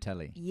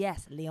Vitelli.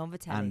 Yes, Leon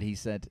Vitelli. And he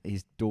said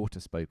his daughter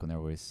spoke on there,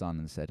 or his son,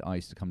 and said, I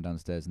used to come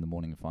downstairs in the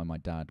morning and find my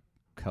dad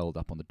curled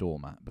up on the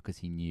doormat because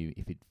he knew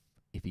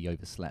if he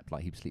overslept,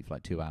 like he'd sleep for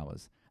like 2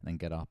 hours and then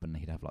get up and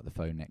he'd have like the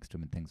phone next to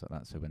him and things like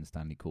that. So when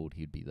Stanley called,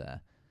 he'd be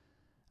there.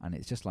 And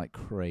it's just like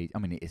crazy. I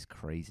mean, it is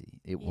crazy.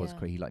 It was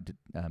crazy. He like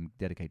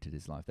dedicated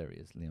his life. There he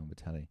is, Leon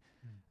Vitelli.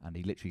 And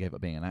he literally gave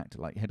up being an actor.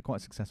 Like, he had quite a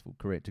successful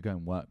career to go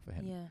and work for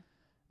him. Yeah.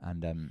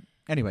 And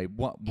anyway,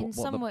 in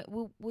some way,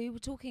 we were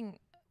talking.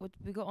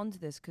 We got onto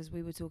this because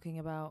we were talking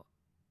about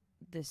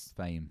this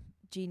fame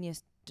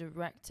genius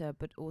director,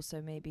 but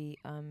also maybe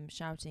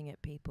shouting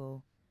at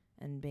people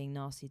and being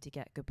nasty to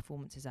get good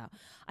performances out.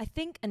 I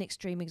think an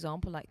extreme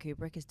example like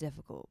Kubrick is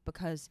difficult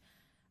because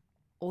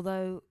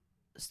although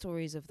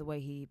stories of the way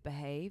he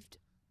behaved,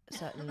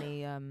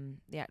 certainly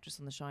the actress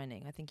on The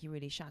Shining, I think he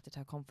really shattered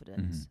her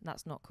confidence.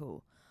 That's not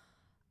cool.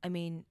 I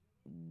mean,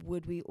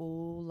 would we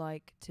all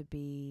like to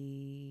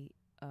be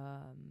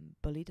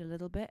bullied a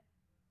little bit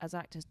as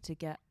actors to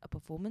get a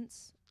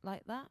performance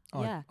like that?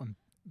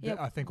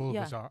 I think all of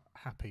us are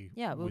happy.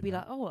 Yeah, we'll with be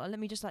that. like, let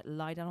me just like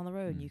lie down on the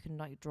road and you can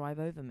like drive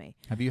over me.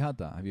 Have you had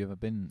that? Have you ever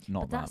been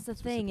not? But that's the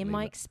thing. In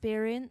my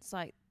experience,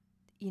 like,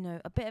 you know,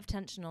 a bit of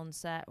tension on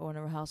set or in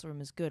a rehearsal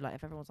room is good. Like,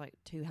 if everyone's like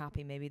too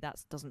happy, maybe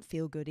that doesn't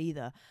feel good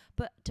either.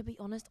 But to be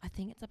honest, I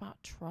think it's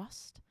about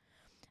trust.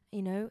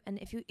 You know, and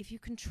if you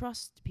can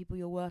trust people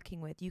you're working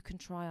with, you can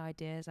try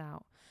ideas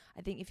out.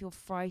 I think if you're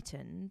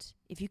frightened,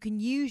 if you can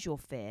use your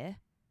fear,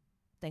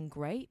 then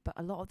great. But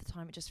a lot of the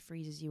time, it just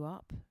freezes you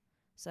up.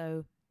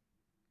 So,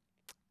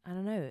 I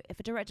don't know. If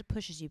a director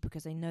pushes you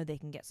because they know they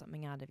can get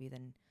something out of you,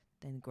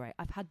 then great.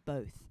 I've had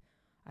both,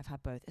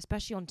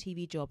 especially on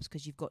TV jobs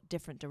because you've got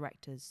different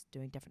directors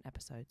doing different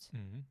episodes.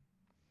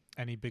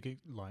 Any big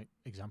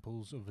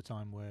examples of a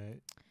time where?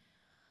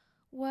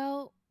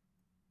 Well,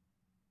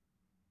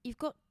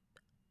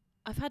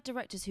 I've had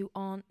directors who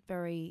aren't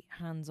very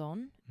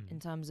hands-on in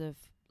terms of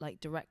like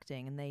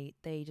directing, and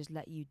they just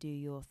let you do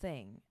your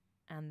thing,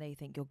 and they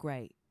think you're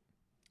great.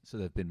 So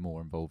they've been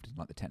more involved in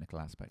like the technical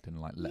aspect and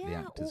like let the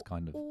actors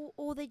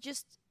or they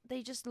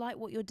just like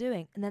what you're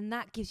doing, and then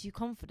that gives you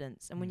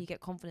confidence. And when you get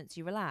confidence,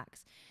 you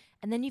relax.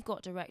 And then you've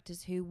got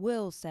directors who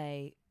will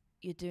say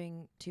you're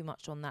doing too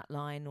much on that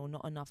line, or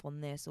not enough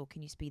on this, or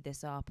can you speed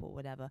this up, or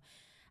whatever.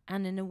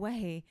 And in a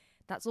way,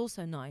 that's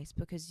also nice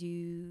because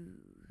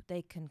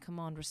they can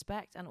command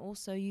respect, and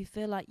also you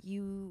feel like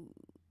you're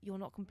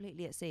not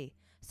completely at sea.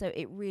 So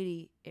it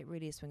really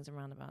swings and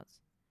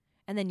roundabouts.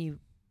 And then you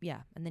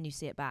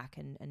see it back,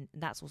 and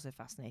that's also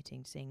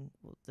fascinating, seeing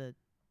what the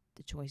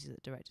choices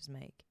that directors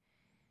make.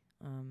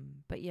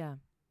 But yeah.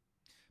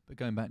 But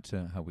going back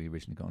to how we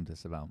originally got onto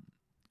this about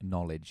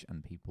knowledge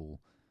and people,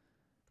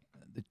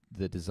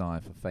 the desire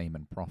for fame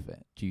and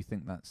profit, do you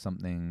think that's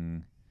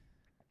something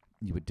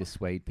you would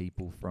dissuade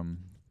people from?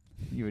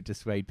 You would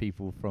dissuade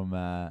people from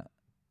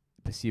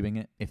pursuing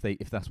it if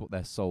that's what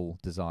their sole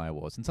desire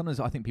was. And sometimes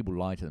I think people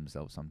lie to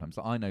themselves. Sometimes,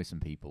 like, I know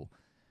some people,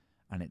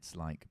 and it's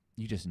like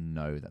you just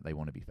know that they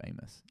want to be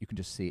famous. You can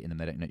just see it in them.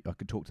 They don't know. I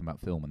could talk to them about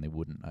film, and they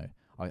wouldn't know.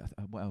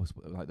 What else?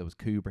 Like, there was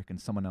Kubrick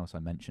and someone else I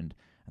mentioned,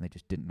 and they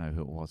just didn't know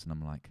who it was. And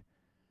I'm like,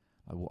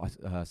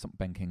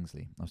 Ben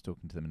Kingsley. I was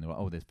talking to them, and they're like,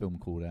 "Oh, there's a film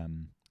called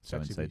so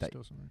and so."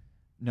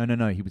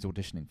 No. He was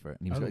auditioning for it,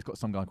 and it's got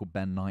some guy called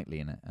Ben Knightley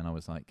in it. And I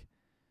was like,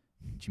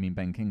 "Do you mean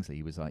Ben Kingsley?"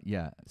 He was like,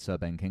 "Yeah, Sir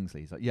Ben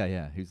Kingsley." He's like,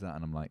 "Yeah, who's that?"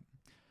 And I'm like,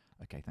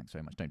 "Okay, thanks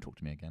very much. Don't talk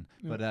to me again."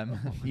 But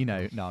you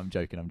know, no, I'm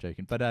joking.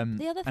 But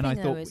the other thing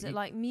though is that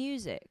like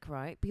music,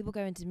 right? People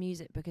go into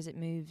music because it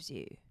moves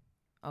you,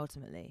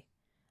 ultimately.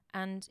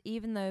 And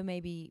even though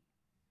maybe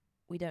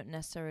we don't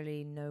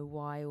necessarily know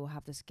why or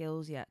have the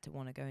skills yet to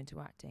want to go into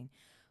acting,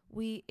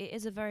 it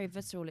is a very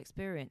visceral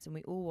experience, and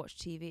we all watch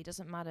TV. It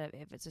doesn't matter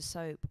if it's a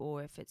soap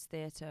or if it's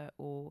theatre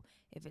or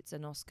if it's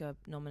an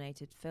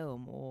Oscar-nominated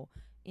film, or,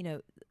 you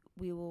know,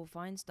 we will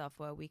find stuff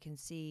where we can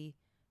see,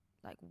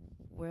 like,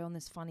 we're on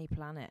this funny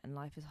planet and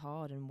life is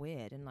hard and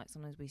weird, and like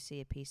sometimes we see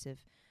a piece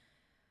of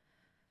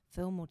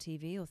film or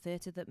TV or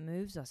theatre that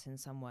moves us in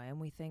some way,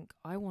 and we think,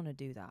 I want to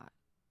do that.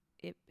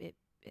 It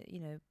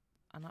you know,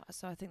 and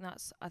so I think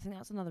that's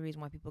another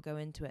reason why people go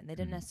into it, and they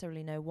don't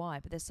necessarily know why,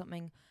 but there's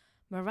something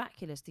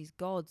miraculous, these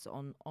gods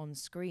on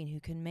screen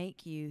who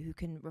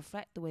can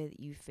reflect the way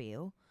that you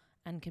feel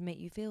and can make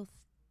you feel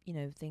you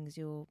know, things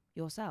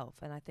yourself.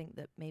 And I think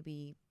that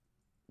maybe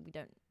we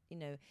don't, you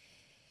know,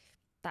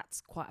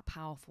 that's quite a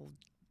powerful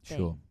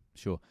thing.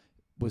 Sure.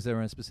 Was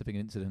there a specific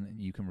incident that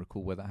you can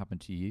recall where that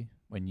happened to you,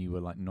 when you were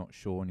like not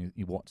sure and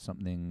you watched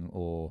something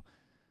or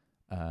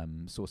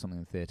saw something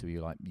in the theatre where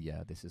you're like,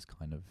 yeah, this is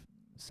kind of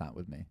sat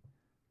with me?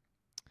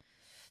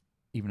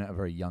 even at a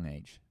very young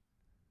age?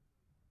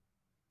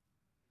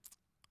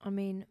 I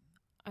mean,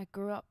 I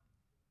grew up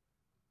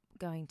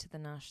going to the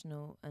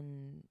National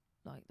and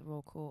like the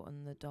Royal Court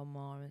and the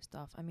Donmar and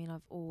stuff. I mean,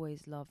 I've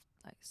always loved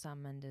like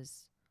Sam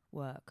Mendes'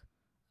 work.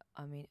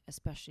 I mean,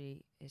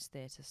 especially his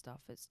theatre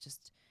stuff. It's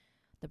just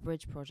the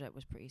Bridge project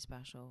was pretty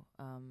special.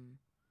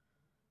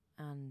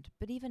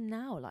 But even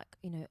now, like,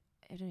 you know,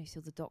 I don't know if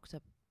you saw The Doctor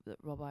that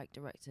Rob Icke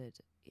directed.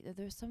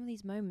 There are some of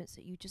these moments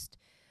that you just,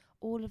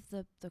 all of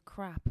the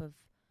crap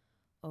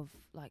of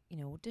like, you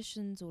know,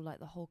 auditions or like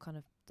the whole kind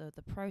of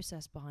the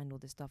process behind all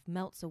this stuff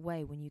melts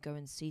away when you go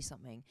and see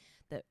something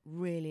that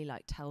really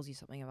like tells you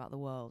something about the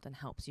world and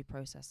helps you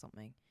process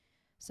something.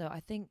 So I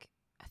think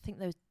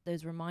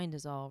those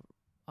reminders are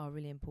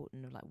really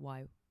important of like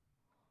why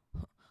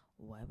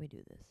we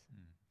do this.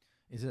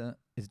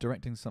 Is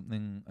directing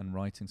something and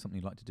writing something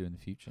you'd like to do in the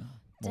future?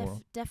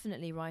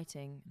 Definitely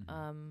writing.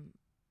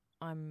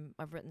 Mm-hmm.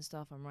 I've written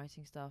stuff. I'm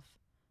writing stuff.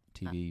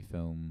 TV,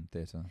 film,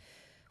 theatre.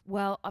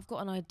 Well, I've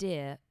got an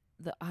idea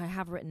that I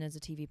have written as a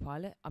TV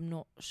pilot. I'm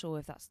not sure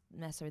if that's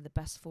necessarily the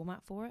best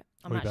format for it.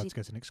 We're about to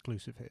get an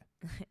exclusive here.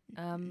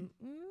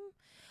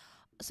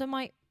 So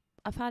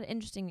I've had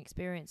interesting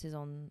experiences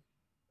on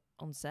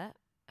set.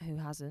 Who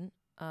hasn't?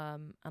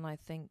 And I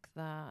think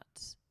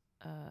that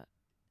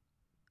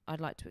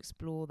I'd like to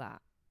explore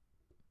that.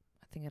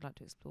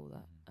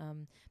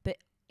 But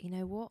you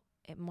know what?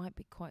 It might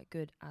be quite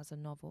good as a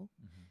novel,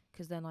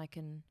 because then I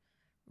can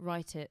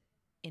write it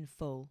in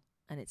full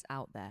and it's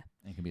out there.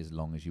 It can be as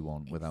long as you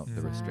want without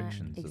the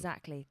restrictions.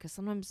 Exactly, because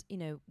sometimes, you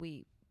know,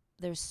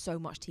 there's so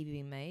much TV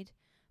being made,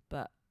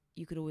 but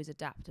you could always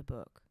adapt a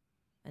book,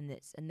 and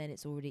then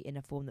it's already in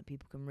a form that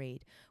people can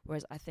read.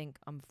 Whereas I think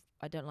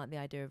I don't like the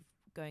idea of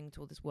going to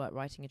all this work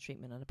writing a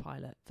treatment and a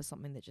pilot for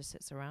something that just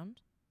sits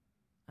around.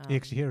 Yeah,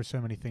 because you hear of so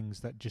many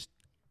things that just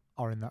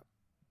are in that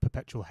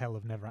perpetual hell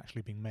of never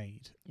actually being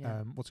made.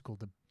 Yeah. What's it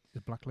called?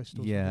 The blacklist?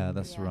 Or Yeah, something?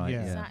 that's right.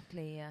 Yeah.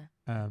 Exactly,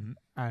 yeah.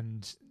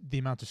 And the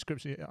amount of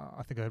scripts,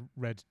 I think I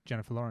read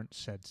Jennifer Lawrence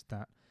said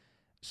that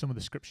some of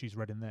the scripts she's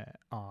read in there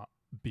are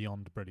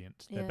beyond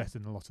brilliant. They're better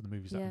than a lot of the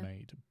movies that are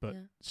made, but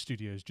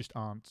studios just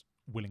aren't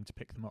willing to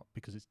pick them up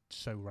because it's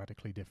so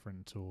radically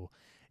different, or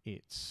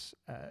it's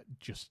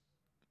just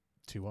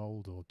too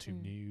old or too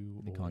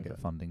new. They or can't get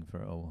funding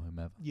for it or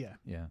whomever. Yeah.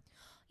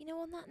 You know,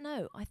 on that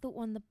note, I thought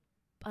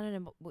I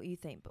don't know what you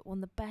think, but one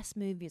of the best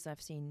movies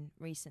I've seen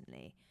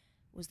recently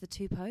was The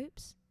Two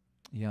Popes.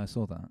 Yeah, I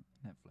saw that.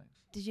 Netflix.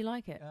 Did you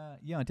like it?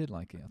 Yeah, I did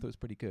like it. I thought it was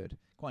pretty good.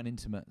 Quite an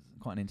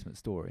intimate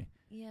story.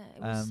 Yeah,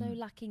 it was so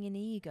lacking in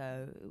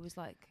ego. It was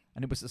like,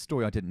 and it was a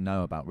story I didn't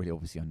know about really.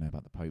 Obviously, I know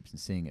about the popes and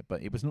seeing it,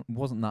 but it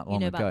wasn't that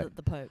long you know ago. about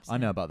the popes. I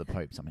know about the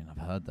popes. I mean, I've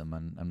heard them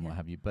and what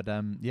have you. But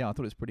yeah, I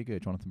thought it was pretty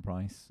good. Jonathan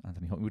Pryce,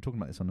 Anthony Hopkins. We were talking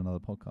about this on another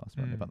podcast,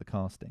 weren't we, about the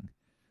casting.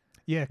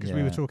 Yeah, because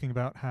we were talking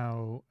about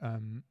how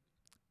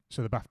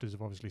so the BAFTAs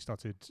have obviously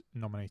started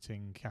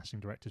nominating casting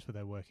directors for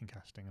their work in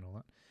casting and all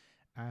that.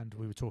 And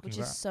we were talking which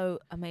about... is so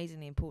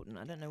amazingly important.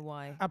 I don't know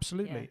why.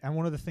 Absolutely. Yeah. And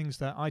one of the things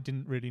that I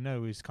didn't really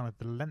know is kind of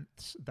the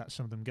lengths that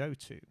some of them go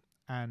to.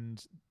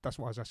 And that's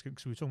what I was asking,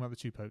 because we were talking about The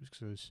Two Popes,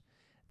 because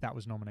that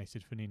was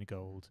nominated for Nina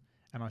Gold.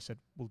 And I said,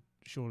 well,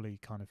 surely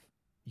kind of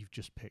you've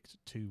just picked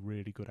two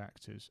really good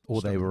actors.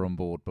 Or they were on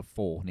board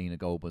before Nina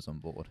Gold was on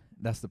board.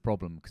 That's the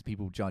problem, because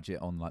people judge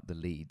it on like the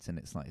leads, and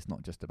it's like it's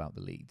not just about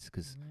the leads.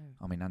 Because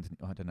I mean, Anthony,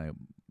 I don't know.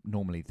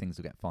 Normally things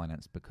will get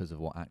financed because of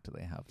what actor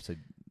they have. So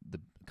the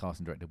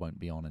casting director won't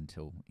be on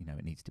until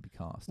it needs to be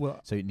cast.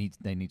 Well, so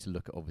they need to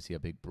look at obviously a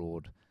big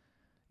broad,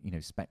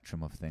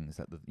 spectrum of things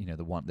that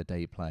the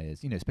day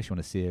players, especially on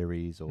a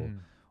series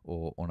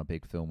or on a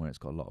big film where it's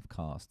got a lot of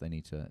cast, they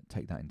need to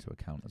take that into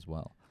account as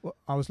well. Well,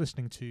 I was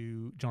listening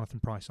to Jonathan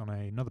Pryce on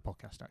another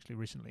podcast actually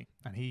recently,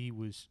 and he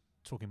was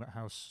talking about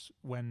how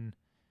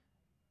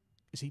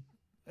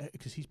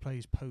because he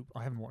plays Pope.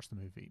 I haven't watched the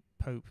movie.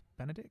 Pope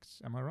Benedict,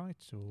 am I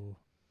right? Or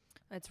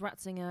it's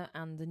Ratzinger,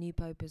 and the new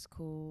Pope is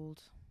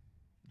called...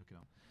 Look it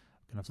up.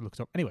 I'm going to have to look it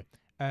up. Anyway,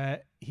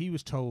 he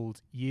was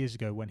told years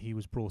ago when he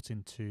was brought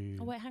into...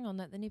 Oh, wait, hang on.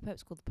 The new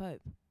Pope's called the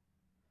Pope.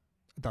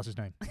 That's his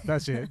name.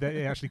 That's it.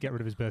 They actually get rid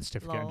of his birth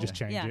certificate and just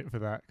change it for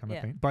that kind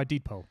of thing. By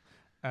deed poll.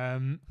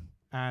 And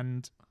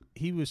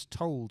he was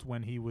told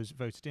when he was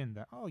voted in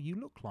that, you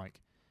look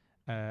like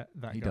that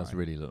guy. He does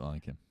really look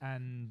like him.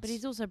 But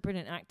he's also a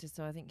brilliant actor,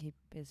 so I think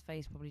his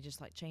face probably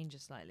just like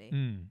changes slightly. Do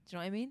you know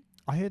what I mean?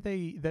 I heard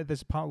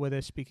there's a part where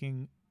they're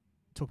talking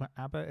about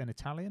ABBA in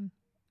Italian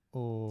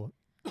or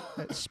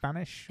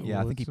Spanish.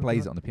 Yeah, I think he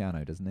plays it on the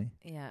piano, doesn't he?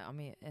 Yeah, I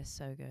mean, it's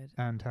so good.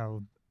 And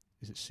how...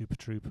 Is it Super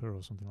Trooper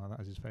or something like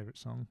that as his favourite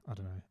song? I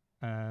don't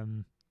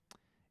know.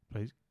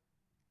 Plays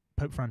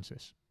Pope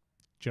Francis,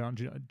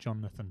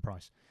 Jonathan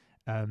Pryce,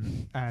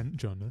 and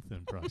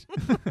Jonathan Pryce.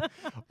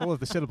 All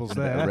of the syllables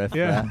there. Riff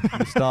there.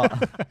 You start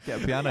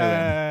get a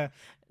piano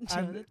in.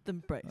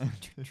 Jonathan Pryce.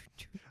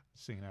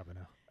 Singing ABBA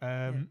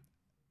now.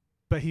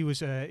 But he was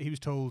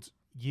told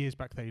years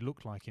back that he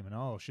looked like him,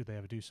 and should they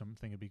ever do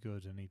something, it'd be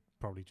good, and he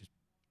probably just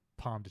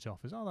palmed it off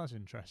as, oh, that's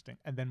interesting.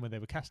 And then when they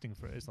were casting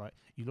for it, it's like,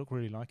 you look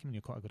really like him and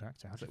you're quite a good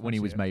actor. When he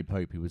was made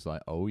Pope, he was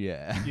like, oh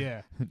yeah,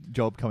 yeah,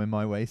 job coming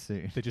my way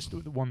soon. they just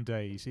one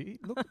day you see,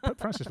 look, Pope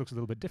Francis looks a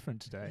little bit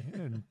different today.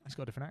 And he's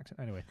got a different accent.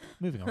 Anyway,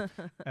 moving on.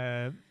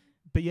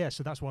 But yeah,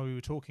 so that's why we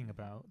were talking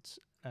about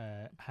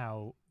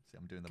how. See,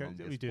 I'm doing the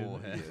longest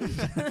pause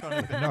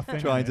here.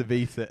 Trying to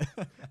beat it.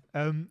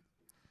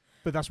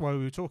 But that's why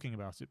we were talking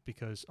about it,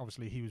 because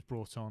obviously he was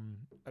brought on.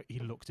 He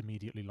looked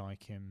immediately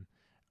like him.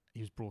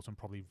 He was brought on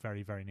probably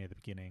very, very near the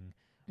beginning.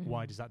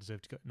 Why does that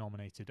deserve to get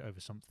nominated over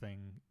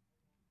something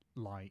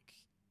like?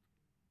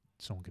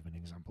 Someone give an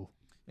example.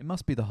 It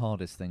must be the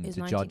hardest thing to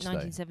judge, though.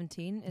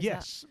 1917.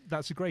 Yes,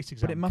 that's a great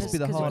example. But it must be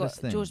the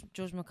hardest thing.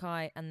 George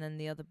Mackay and then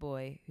the other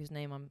boy whose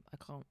name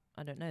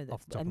I don't know.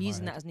 I'm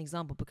using that as an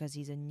example because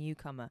he's a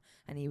newcomer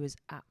and he was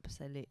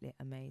absolutely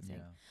amazing.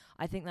 Yeah.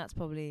 I think that's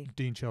probably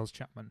Dean Charles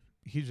Chapman.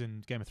 He was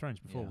in Game of Thrones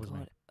before,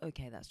 wasn't he?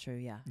 Okay, that's true.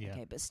 Yeah. Yeah.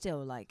 Okay, but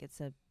still, like, it's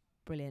a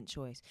brilliant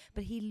choice.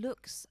 But he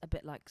looks a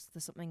bit like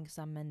there's something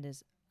Sam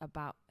Mendes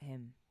about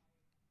him,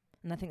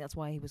 and I think that's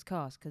why he was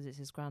cast, because it's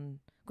his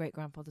great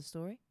grandfather's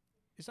story.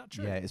 Is that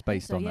true? Yeah, it's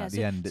based on that. At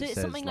the end, it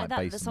says something like that.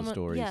 based on the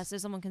stories. Yeah, so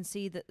someone can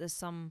see that there's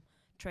some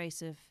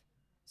trace of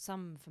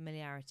some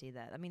familiarity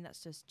there. I mean,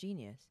 that's just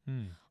genius.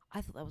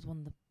 I thought that was one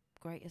of the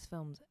greatest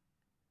films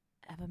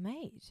ever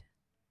made.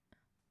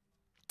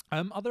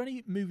 Are there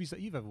any movies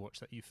that you've ever watched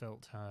that you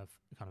felt have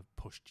kind of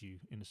pushed you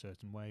in a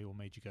certain way, or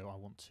made you go, I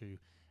want to,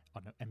 I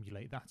don't know,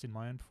 emulate that in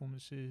my own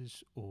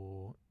performances?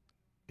 Or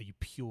are you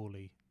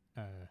purely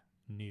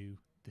new,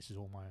 this is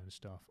all my own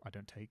stuff, I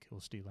don't take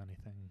or steal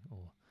anything?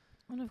 Or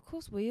And of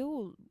course, we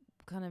all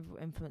kind of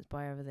influenced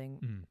by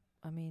everything.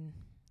 I mean,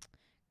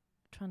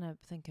 trying to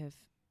think of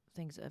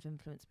things that have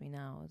influenced me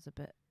now is a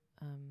bit,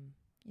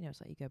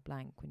 it's like you go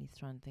blank when you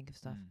try and think of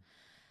stuff.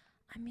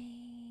 I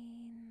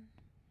mean,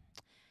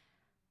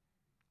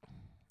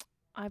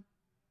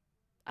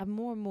 I'm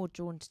more and more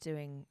drawn to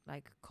doing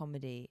like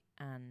comedy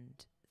and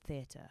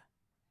theatre.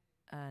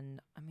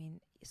 And I mean,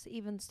 it's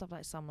even stuff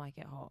like Some Like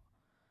It Hot.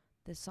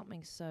 There's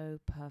something so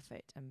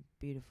perfect and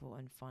beautiful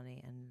and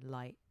funny and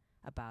light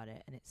about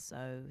it, and it's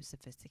so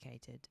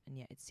sophisticated, and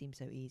yet it seems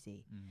so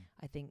easy.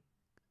 I think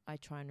I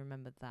try and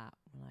remember that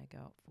when I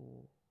go up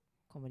for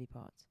comedy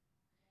parts,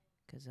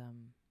 because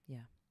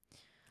yeah.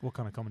 What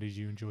kind of comedies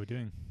do you enjoy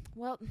doing?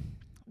 Well,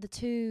 the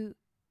two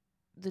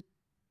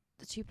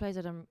plays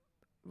I've done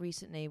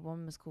recently,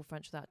 one was called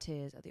French Without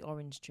Tears at the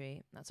Orange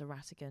Tree, that's a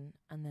Rattigan,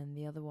 and then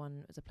the other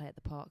one was a play at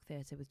the Park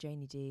Theatre with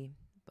Janie D,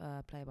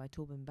 played by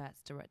Torben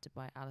Betts, directed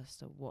by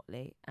Alistair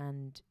Watley,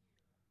 and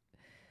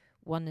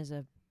one is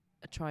a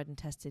tried and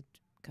tested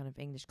kind of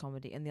English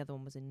comedy, and the other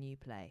one was a new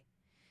play.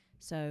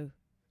 So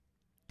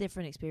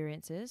different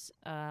experiences.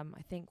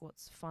 I think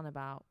what's fun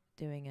about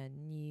doing a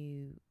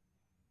new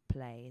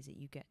play is that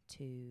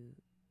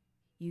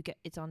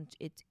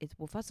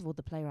well, first of all,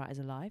 the playwright is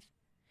alive,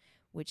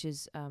 which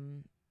is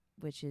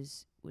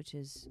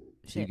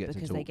shit,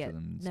 because they get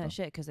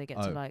because they get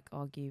to like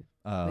argue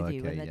with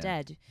you when they're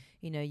dead.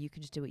 You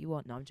can just do what you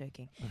want. No, I'm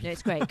joking. No,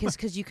 it's great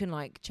because you can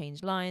like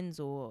change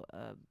lines or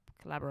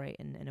collaborate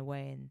in a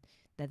way, and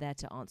they're there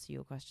to answer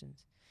your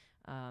questions.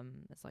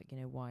 It's like,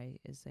 why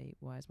is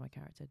my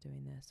character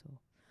doing this, or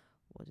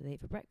what do they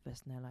eat for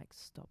breakfast? And they're like,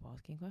 stop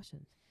asking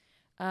questions.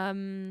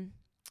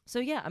 So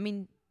yeah, I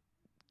mean,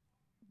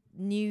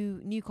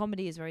 new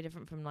comedy is very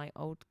different from like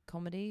old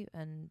comedy,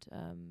 and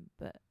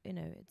but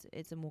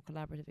it's a more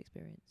collaborative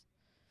experience.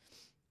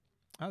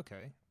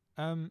 Okay.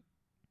 I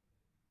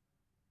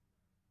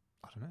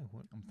don't know.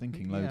 What I'm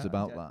thinking loads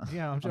about that.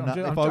 Yeah,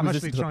 if I was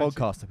listening to the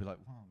podcast, I'd be like,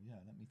 wow, yeah,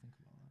 let me think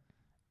about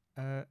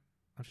that.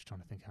 I'm just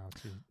trying to think how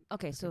to.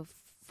 Okay, so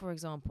for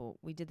example,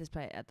 we did this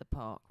play at the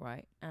Park,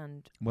 right?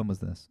 And when was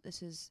this?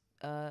 This is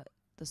the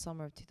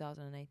summer of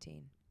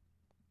 2018.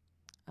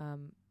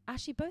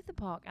 Actually, both the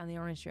Park and the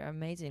Orange Tree are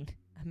amazing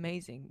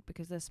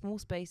because they're small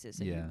spaces.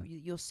 So yeah.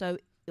 You're so.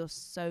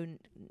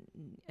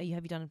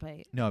 Have you done a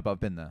play? No, but I've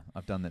been there.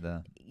 I've done it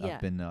there. Yeah.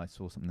 I've been there. I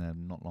saw something there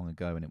not long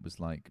ago, and it was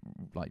like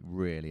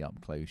really up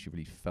close. You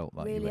really felt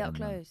like really you were up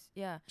in there. Close.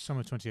 Yeah.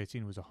 Summer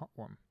 2018 was a hot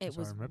one. It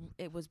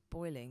was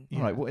boiling. Yeah.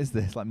 All right, what is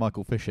this? Like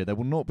Michael Fisher? There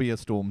will not be a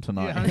storm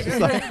tonight.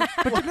 Yeah,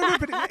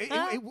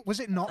 but was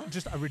it not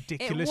just a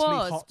ridiculously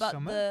hot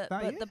summer?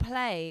 But the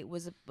play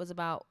was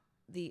about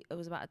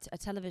a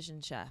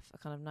television chef, a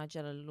kind of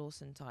Nigella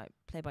Lawson type,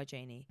 played by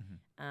Janie.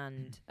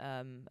 And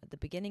at the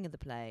beginning of the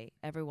play,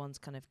 everyone's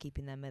kind of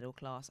keeping their middle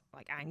class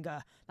like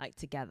anger like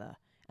together,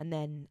 and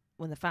then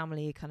when the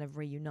family kind of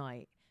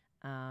reunite,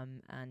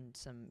 and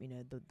some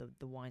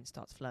the wine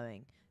starts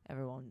flowing,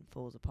 everyone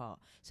falls apart.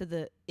 So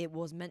it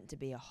was meant to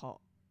be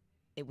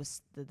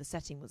the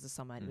setting was the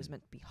summer, and it was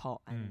meant to be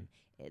hot, and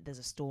there's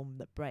a storm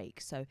that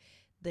breaks. So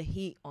the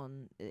heat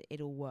on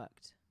it all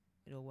worked.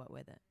 It all worked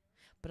with it,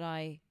 but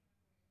I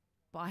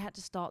had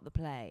to start the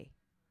play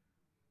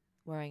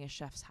wearing a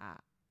chef's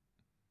hat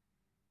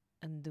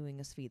and doing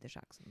a Swedish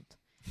accent,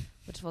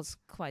 which was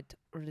quite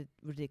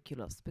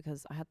ridiculous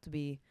because I had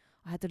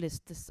to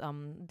list this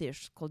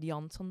dish called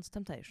Jansson's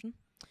Temptation,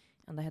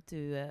 and I had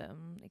to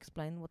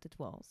explain what it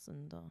was,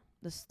 and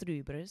the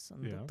strubers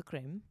and the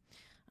cream.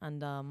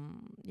 And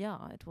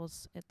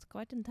it's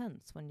quite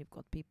intense when you've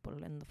got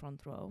people in the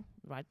front row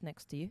right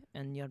next to you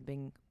and you're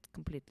being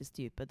completely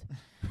stupid.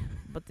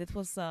 But it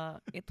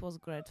was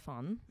great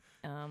fun.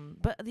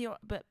 But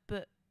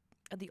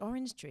at the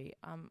Orange Tree,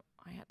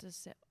 I had to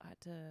sit.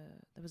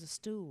 There was a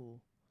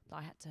stool that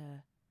I had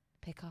to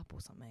pick up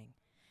or something,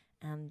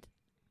 and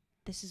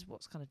this is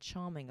what's kind of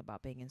charming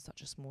about being in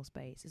such a small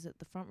space, is that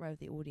the front row of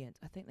the audience,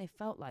 I think they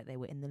felt like they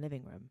were in the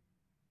living room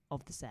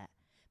of the set,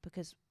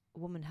 because a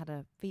woman had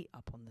her feet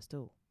up on the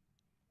stool.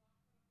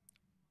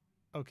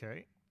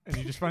 Okay. And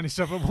you just find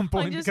yourself at one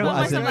point... I just found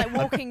myself like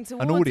walking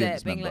towards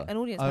it, being like an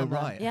audience member.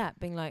 Right. Yeah,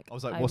 being like... I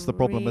was like, what's the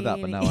problem with that?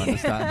 But now I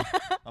understand.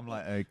 I'm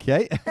like,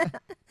 okay.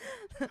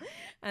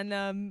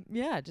 And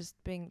just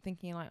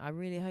thinking like, I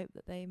really hope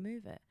that they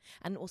move it.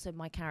 And also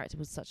my character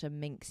was such a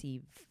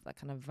minxy, like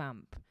kind of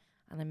vamp.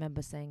 And I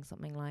remember saying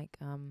something like,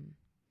 oh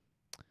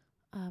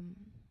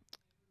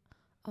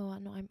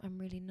no, I'm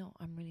really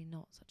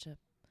not such a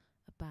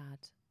bad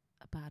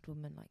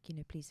woman, like, you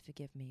know, please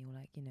forgive me, or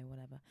like, you know,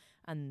 whatever.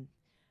 And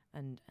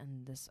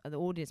this the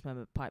audience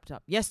member piped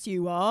up, yes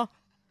you are,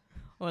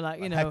 or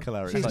like, you know,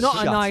 she's like,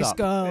 not a nice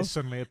girl. It's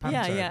suddenly a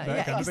panto.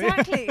 Yeah,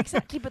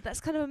 exactly. But that's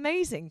kind of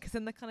amazing, because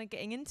then they're kind of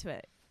getting into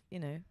it, you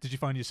know. Did you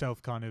find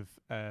yourself kind of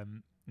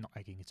not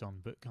egging it on,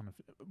 but kind of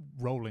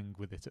rolling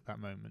with it at that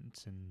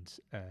moment? And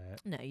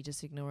no, you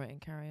just ignore it and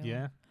carry on.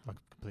 Yeah, like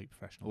a complete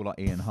professional. Or like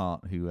Ian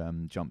Hart, who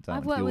jumped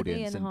out into the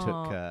audience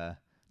and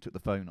took the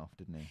phone off,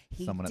 didn't he?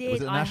 He Someone did.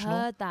 Was it I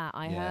heard that.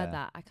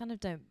 I kind of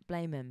don't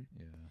blame him.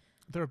 Yeah.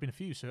 There have been a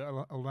few.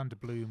 So Orlando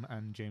Bloom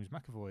and James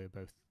McAvoy are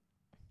both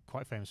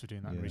quite famous for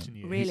doing that in recent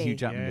years. Really? Hugh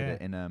Jackman did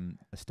it in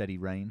A Steady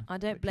Rain. I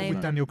don't blame him.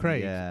 With Daniel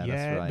Craig. Yeah,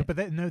 that's right. But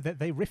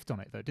they riffed on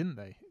it though, didn't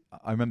they?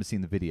 I remember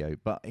seeing the video,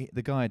 but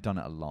the guy had done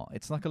it a lot.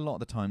 It's like a lot of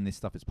the time this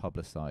stuff is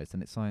publicised,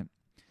 and it's like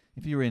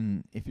if you're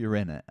in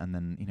it, and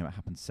then you know it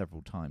happens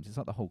several times. It's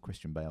like the whole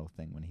Christian Bale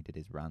thing when he did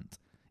his rant.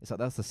 It's like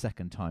that's the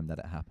second time that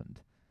it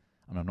happened.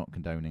 And I'm not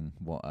condoning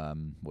what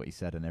he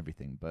said and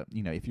everything, but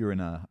you know, if you're in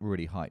a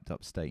really hyped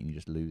up state and you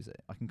just lose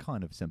it, I can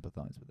kind of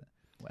sympathise with it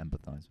or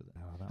empathise with it.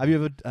 Have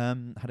you ever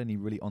had any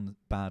really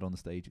bad on the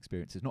stage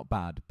experiences? Not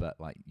bad, but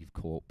like you've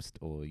corpsed,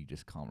 or you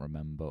just can't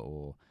remember,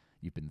 or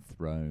you've been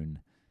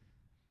thrown.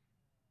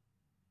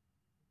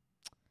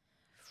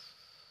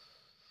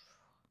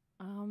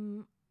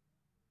 Or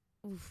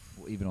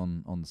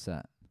even on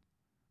set,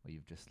 where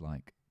you've just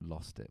like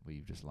lost it, where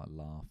you've just like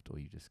laughed, or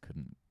you just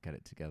couldn't get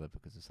it together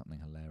because of something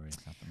hilarious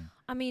happening?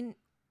 I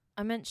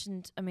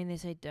mean, they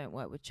say don't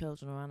work with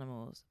children or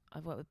animals.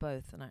 I've worked with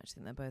both, and I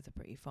actually think they both are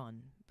pretty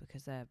fun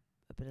because they're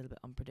a little bit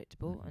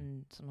unpredictable,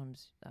 and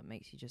sometimes that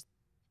makes you just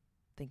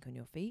think on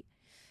your feet.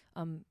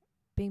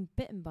 Being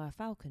bitten by a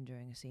falcon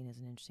during a scene is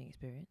an interesting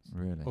experience.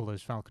 Really? All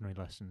those falconry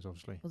lessons,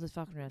 obviously. All those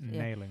falconry lessons.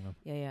 Nailing them.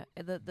 Yeah.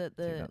 Take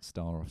that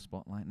star off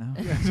spotlight now.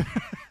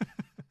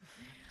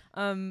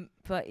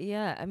 But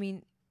yeah, I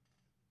mean,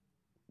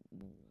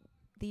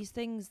 these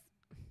things,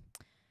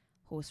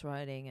 horse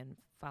riding and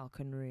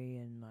falconry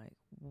and like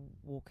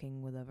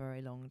walking with a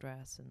very long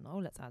dress, and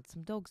let's add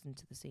some dogs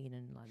into the scene,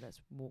 and like let's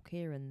walk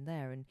here and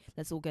there, and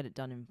let's all get it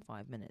done in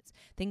 5 minutes.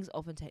 Things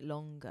often take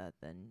longer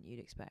than you'd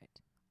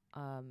expect.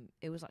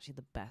 It was actually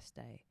the best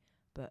day,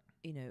 but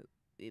you know,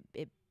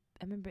 I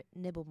remember it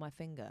nibbled my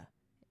finger.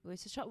 It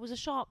was a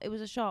sharp,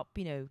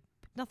 you know,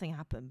 nothing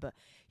happened, but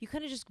you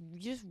kind of just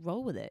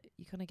roll with it.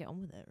 You kind of get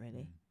on with it,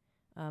 really.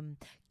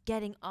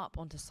 Getting up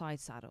onto side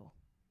saddle,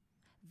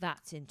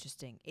 that's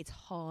interesting. It's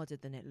harder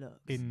than it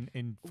looks.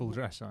 In full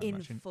dress, I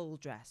imagine. In full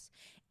dress.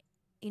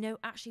 You know,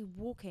 actually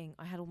walking,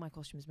 I had all my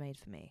costumes made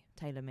for me,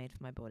 tailor-made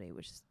for my body,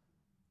 which is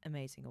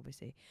amazing,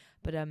 obviously.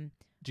 But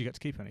do you get to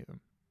keep any of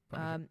them?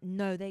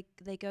 No, they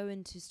go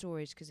into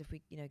storage, because if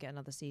we get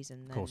another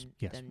season,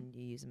 then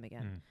you use them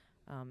again.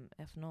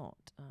 If not,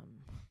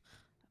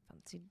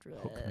 fancy dress.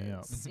 Hook me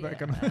up.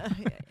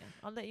 Yeah.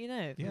 I'll let you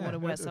know if you want to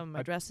wear some of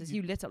my dresses.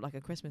 You lit up like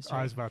a Christmas tree.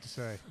 I was about to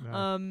say.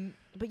 No.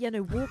 But yeah,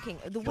 no, walking.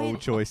 The bold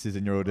choices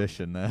in your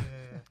audition there.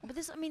 But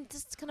this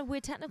kind of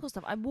weird technical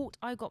stuff.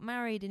 I got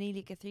married in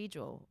Ely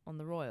Cathedral on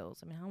the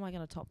Royals. I mean, how am I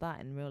going to top that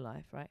in real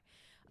life, right?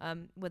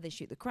 Where they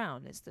shoot the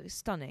crown. It's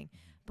stunning.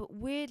 But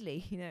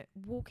weirdly, you know,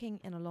 walking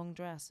in a long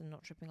dress and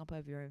not tripping up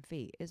over your own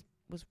feet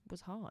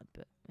was hard.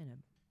 But you know,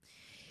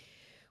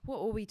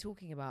 what were we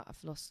talking about?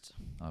 I've lost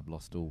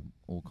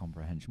all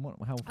comprehension.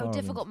 How far?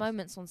 Difficult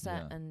moments on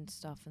set and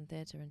stuff, and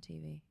theatre and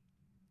TV.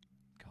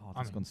 God,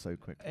 that's gone so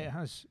quick. It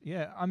has.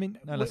 Yeah, I mean,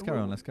 no. Let's carry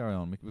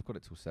on. We've got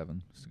it till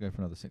 7. Let's go for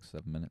another 6 or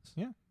 7 minutes.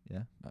 Yeah.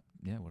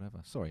 Yeah.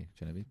 Whatever. Sorry,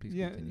 Genevieve. Please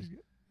continue.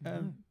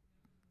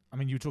 I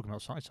mean, you were talking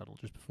about side saddle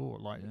just before.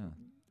 Like,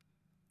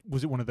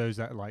 was it one of those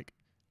that like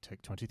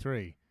take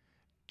 23,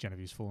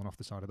 Genevieve's fallen off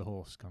the side of the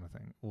horse kind of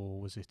thing, or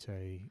was it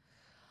a?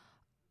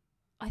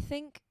 I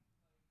think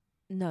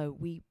no.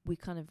 We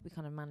kind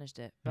of managed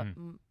it, but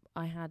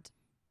I had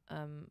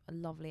a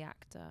lovely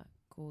actor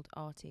called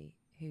Artie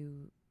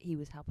who he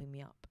was helping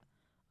me up.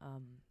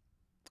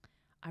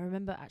 I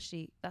remember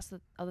actually, that's the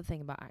other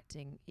thing about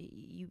acting.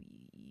 You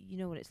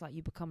know what it's like.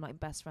 You become like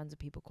best friends with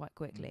people quite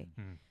quickly.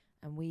 Mm.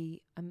 And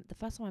we, the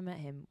first time I met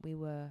him, we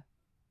were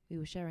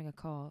sharing a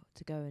car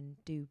to go and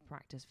do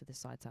practice for this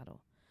side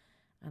saddle.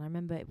 And I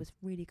remember it was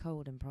really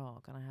cold in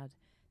Prague, and I had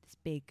this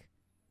big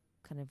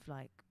kind of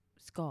like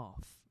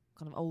scarf,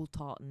 kind of old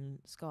tartan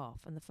scarf.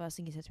 And the first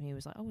thing he said to me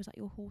was like, "Oh, is that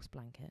your horse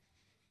blanket?"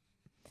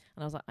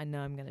 And I was like, I know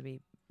I'm going to be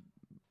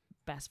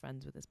best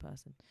friends with this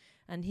person.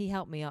 And he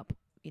helped me up.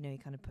 You know, he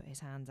kind of put his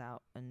hands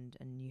out, and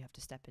you have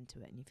to step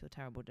into it, and you feel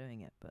terrible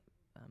doing it. But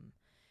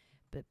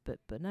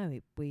no,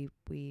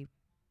 we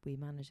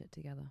managed it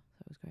together,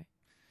 so it was great.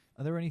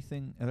 Are there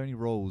any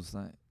roles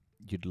that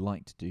you'd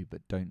like to do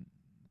but tend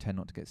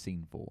not to get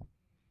seen for?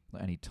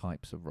 Like any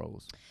types of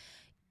roles?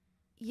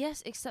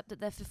 Yes, except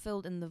that they're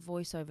fulfilled in the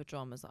voiceover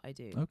dramas that I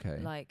do. Okay.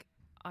 Like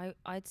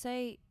I'd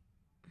say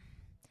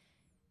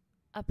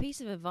a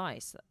piece of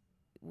advice,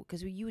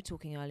 because you were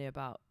talking earlier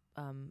about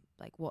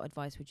like what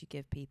advice would you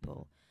give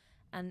people,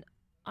 and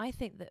I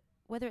think that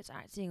whether it's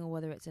acting or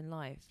whether it's in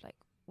life, like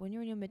when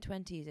you're in your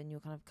mid-20s and you're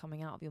kind of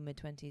coming out of your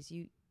mid-20s,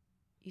 you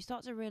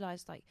start to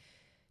realize, like,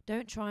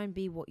 don't try and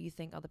be what you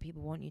think other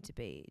people want you to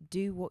be.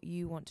 Do what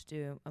you want to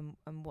do and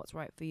what's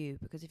right for you,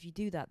 because if you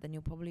do that, then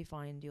you'll probably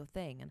find your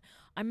thing. And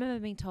I remember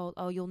being told,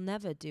 oh, you'll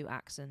never do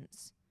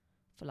accents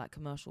for like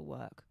commercial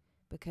work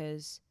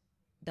because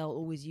they'll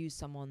always use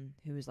someone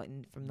who is like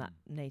from that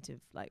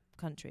native like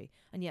country.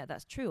 And yeah,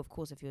 that's true, of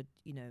course, if you're,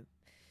 you know,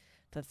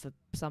 for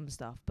some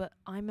stuff. But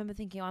I remember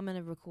thinking, I'm going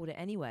to record it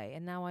anyway.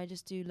 And now I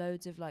just do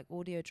loads of like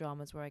audio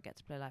dramas where I get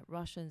to play like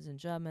Russians and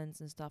Germans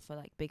and stuff for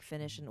like Big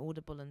Finish and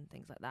Audible and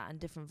things like that,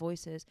 and different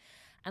voices.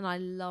 And I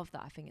love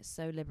that. I think it's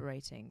so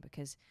liberating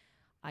because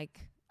I've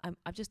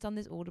just done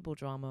this Audible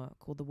drama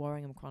called The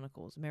Warringham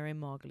Chronicles.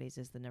 Miriam Margolyes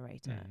is the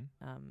narrator.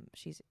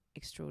 She's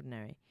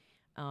extraordinary.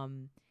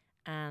 And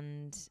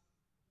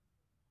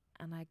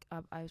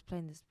I was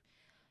playing this,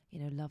 you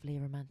know, lovely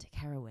romantic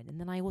heroine. And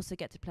then I also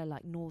get to play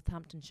like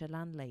Northamptonshire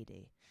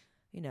landlady,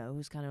 you know,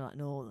 who's kind of like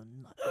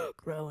northern, like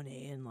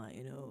groany and like,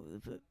 you know,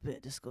 a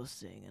bit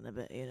disgusting and a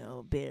bit, you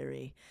know,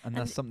 beery. And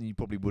that's something you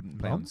probably wouldn't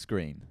play on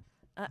screen.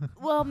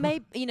 Well,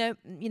 maybe, you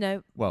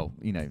know. Well,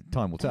 you know,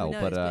 time will tell.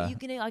 But you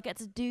can, I get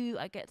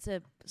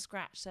to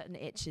scratch certain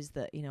itches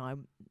that, you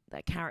know,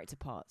 that character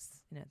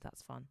parts, you know,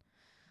 that's fun.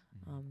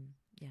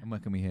 Yeah. And where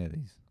can we hear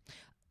these?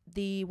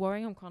 The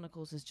Warringham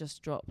Chronicles has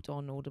just dropped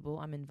on Audible.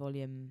 I'm in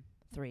volume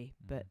 3,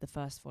 but the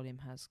first volume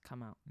has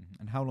come out.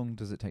 And how long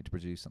does it take to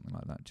produce something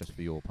like that, just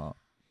for your part?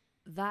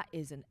 That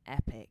is an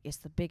epic. It's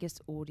the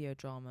biggest audio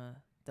drama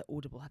that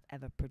Audible have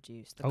ever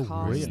produced.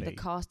 The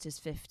cast is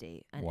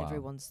 50, and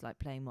everyone's like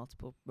playing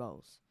multiple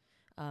roles.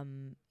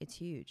 It's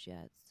huge.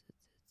 Yeah,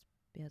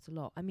 it's a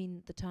lot. I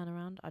mean, the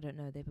turnaround, I don't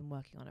know. They've been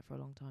working on it for a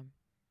long time.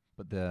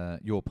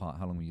 But your part,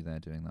 how long were you there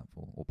doing that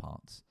for, or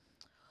parts?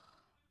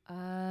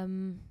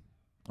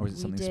 Or is it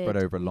something spread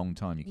over a long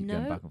time? You keep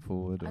going back and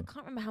forward? Or? I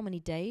can't remember how many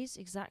days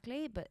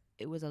exactly, but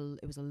it was a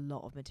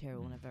lot of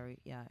material and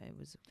it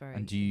was very.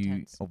 And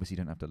you obviously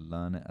don't have to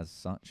learn it as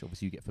such?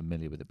 Obviously you get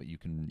familiar with it, but you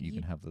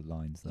can have the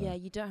lines there. Yeah,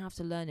 you don't have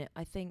to learn it.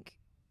 I think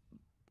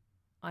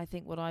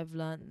what I've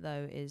learned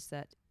though is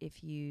that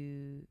if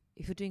you're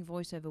doing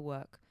voiceover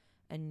work,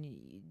 and you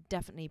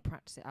definitely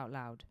practice it out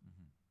loud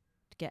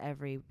to get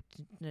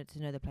to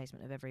know the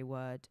placement of every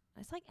word.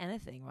 It's like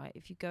anything, right?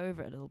 If you go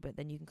over it a little bit,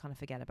 then you can kind of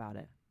forget about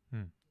it.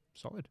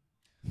 Solid.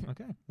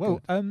 Okay.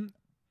 Well, one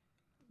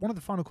of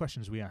the final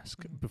questions we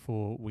ask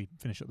before we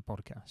finish up the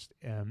podcast,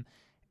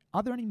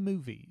 are there any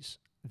movies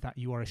that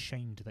you are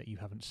ashamed that you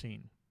haven't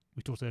seen?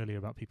 We talked earlier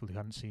about people who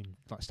hadn't seen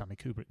like Stanley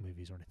Kubrick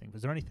movies or anything.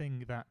 Was there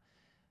anything that,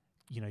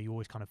 you know, you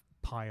always kind of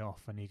pie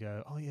off and you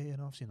go, oh yeah,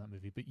 no, I've seen that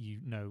movie, but you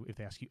know if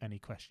they ask you any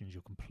questions,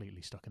 you're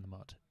completely stuck in the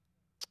mud?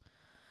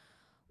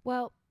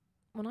 Well,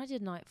 when I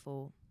did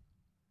Knightfall,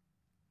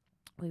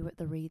 we were at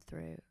the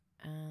read-through,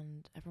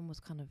 and everyone was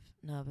kind of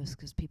nervous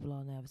because people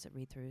are nervous at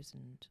read-throughs.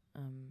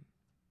 And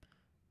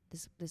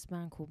this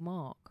man called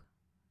Mark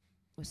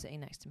was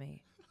sitting next to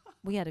me.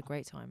 We had a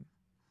great time.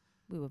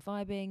 We were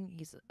vibing.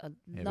 He's a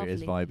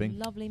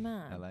lovely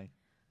man. LA.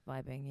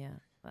 Vibing, yeah.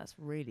 That's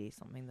really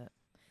something that...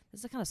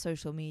 There's a kind of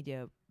social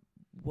media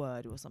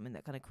word or something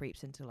that kind of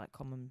creeps into like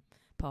common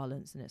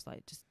parlance, and it's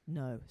like, just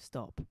no,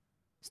 stop.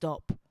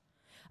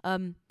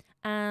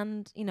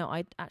 And, you know,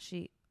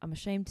 I'm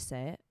ashamed to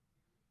say it,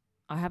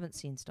 I haven't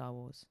seen Star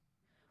Wars,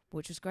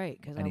 which was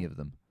great. Any of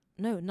them?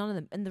 No, none of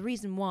them. And the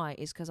reason why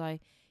is because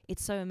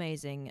it's so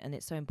amazing and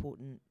it's so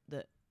important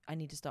that I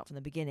need to start from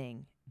the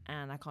beginning,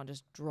 and I can't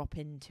just drop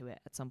into it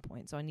at some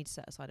point. So I need to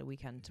set aside a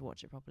weekend to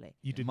watch it properly.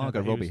 You did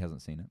Margot Robbie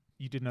hasn't seen it.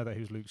 You did know that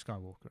he was Luke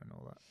Skywalker and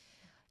all that?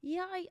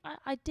 Yeah,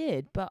 I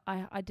did, but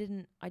I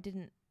didn't,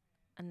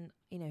 and,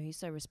 you know, he's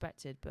so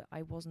respected, but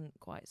I wasn't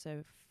quite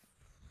so...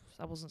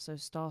 I wasn't so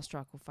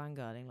starstruck or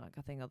fangirling like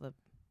I think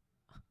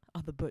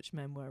other butch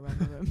men were around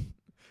the room.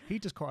 He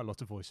does quite a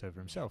lot of voiceover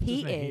himself.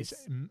 He doesn't is.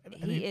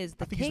 He is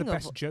the king. He's the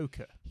best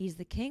Joker. He's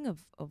the king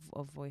of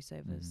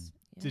voiceovers.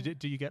 Yeah.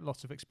 Do you get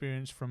lots of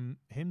experience from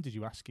him? Did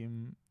you ask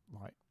him,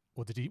 like,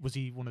 or was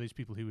he one of those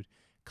people who would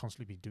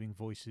constantly be doing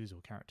voices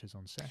or characters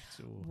on set?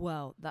 Or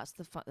Well, that's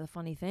the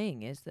funny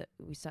thing is that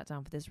we sat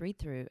down for this read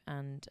through,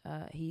 and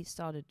he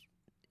started,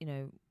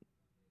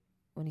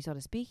 when he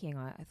started speaking,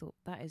 I thought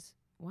that is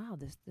wow.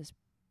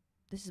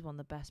 This is one of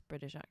the best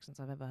British accents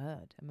I've ever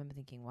heard. I remember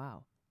thinking,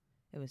 wow,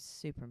 it was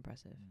super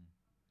impressive.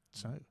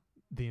 So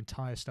the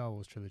entire Star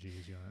Wars trilogy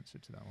is your answer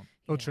to that one.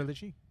 Oh,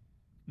 trilogy.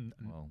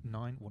 Well,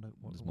 9. What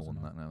there's more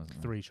than that now, isn't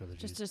there? 3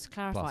 trilogies. Just to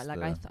clarify, Plus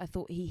like I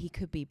thought he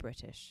could be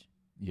British.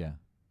 Yeah.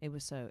 It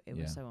was so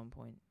on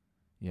point.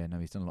 Yeah, no,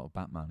 he's done a lot of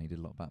Batman. He did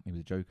a lot of Batman. He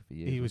was the Joker for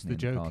years. He was the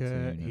wasn't he, in Joker.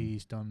 cartoon and-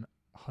 He's done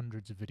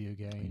hundreds of video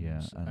games.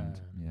 Yeah, and I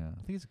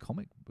think he's a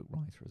comic book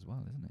writer as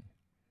well, isn't he?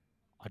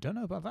 I don't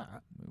know about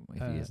that.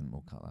 If he isn't,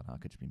 we'll cut that out. I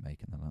could just be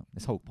making that up.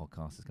 This whole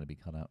podcast is going to be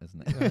cut out,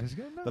 isn't Yeah, it? it's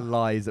good. The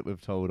lies that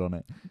we've told on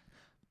it.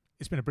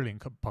 It's been a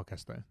brilliant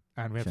podcast, though,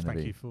 and we have to thank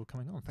Genevieve, you for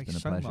coming on. Thank you been a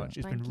so pleasure. much.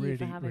 It's Thank been you really,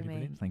 for having really me.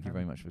 brilliant. Thank you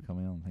very much for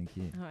coming on. Thank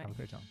you. All right. Have a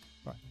great time.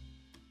 Bye.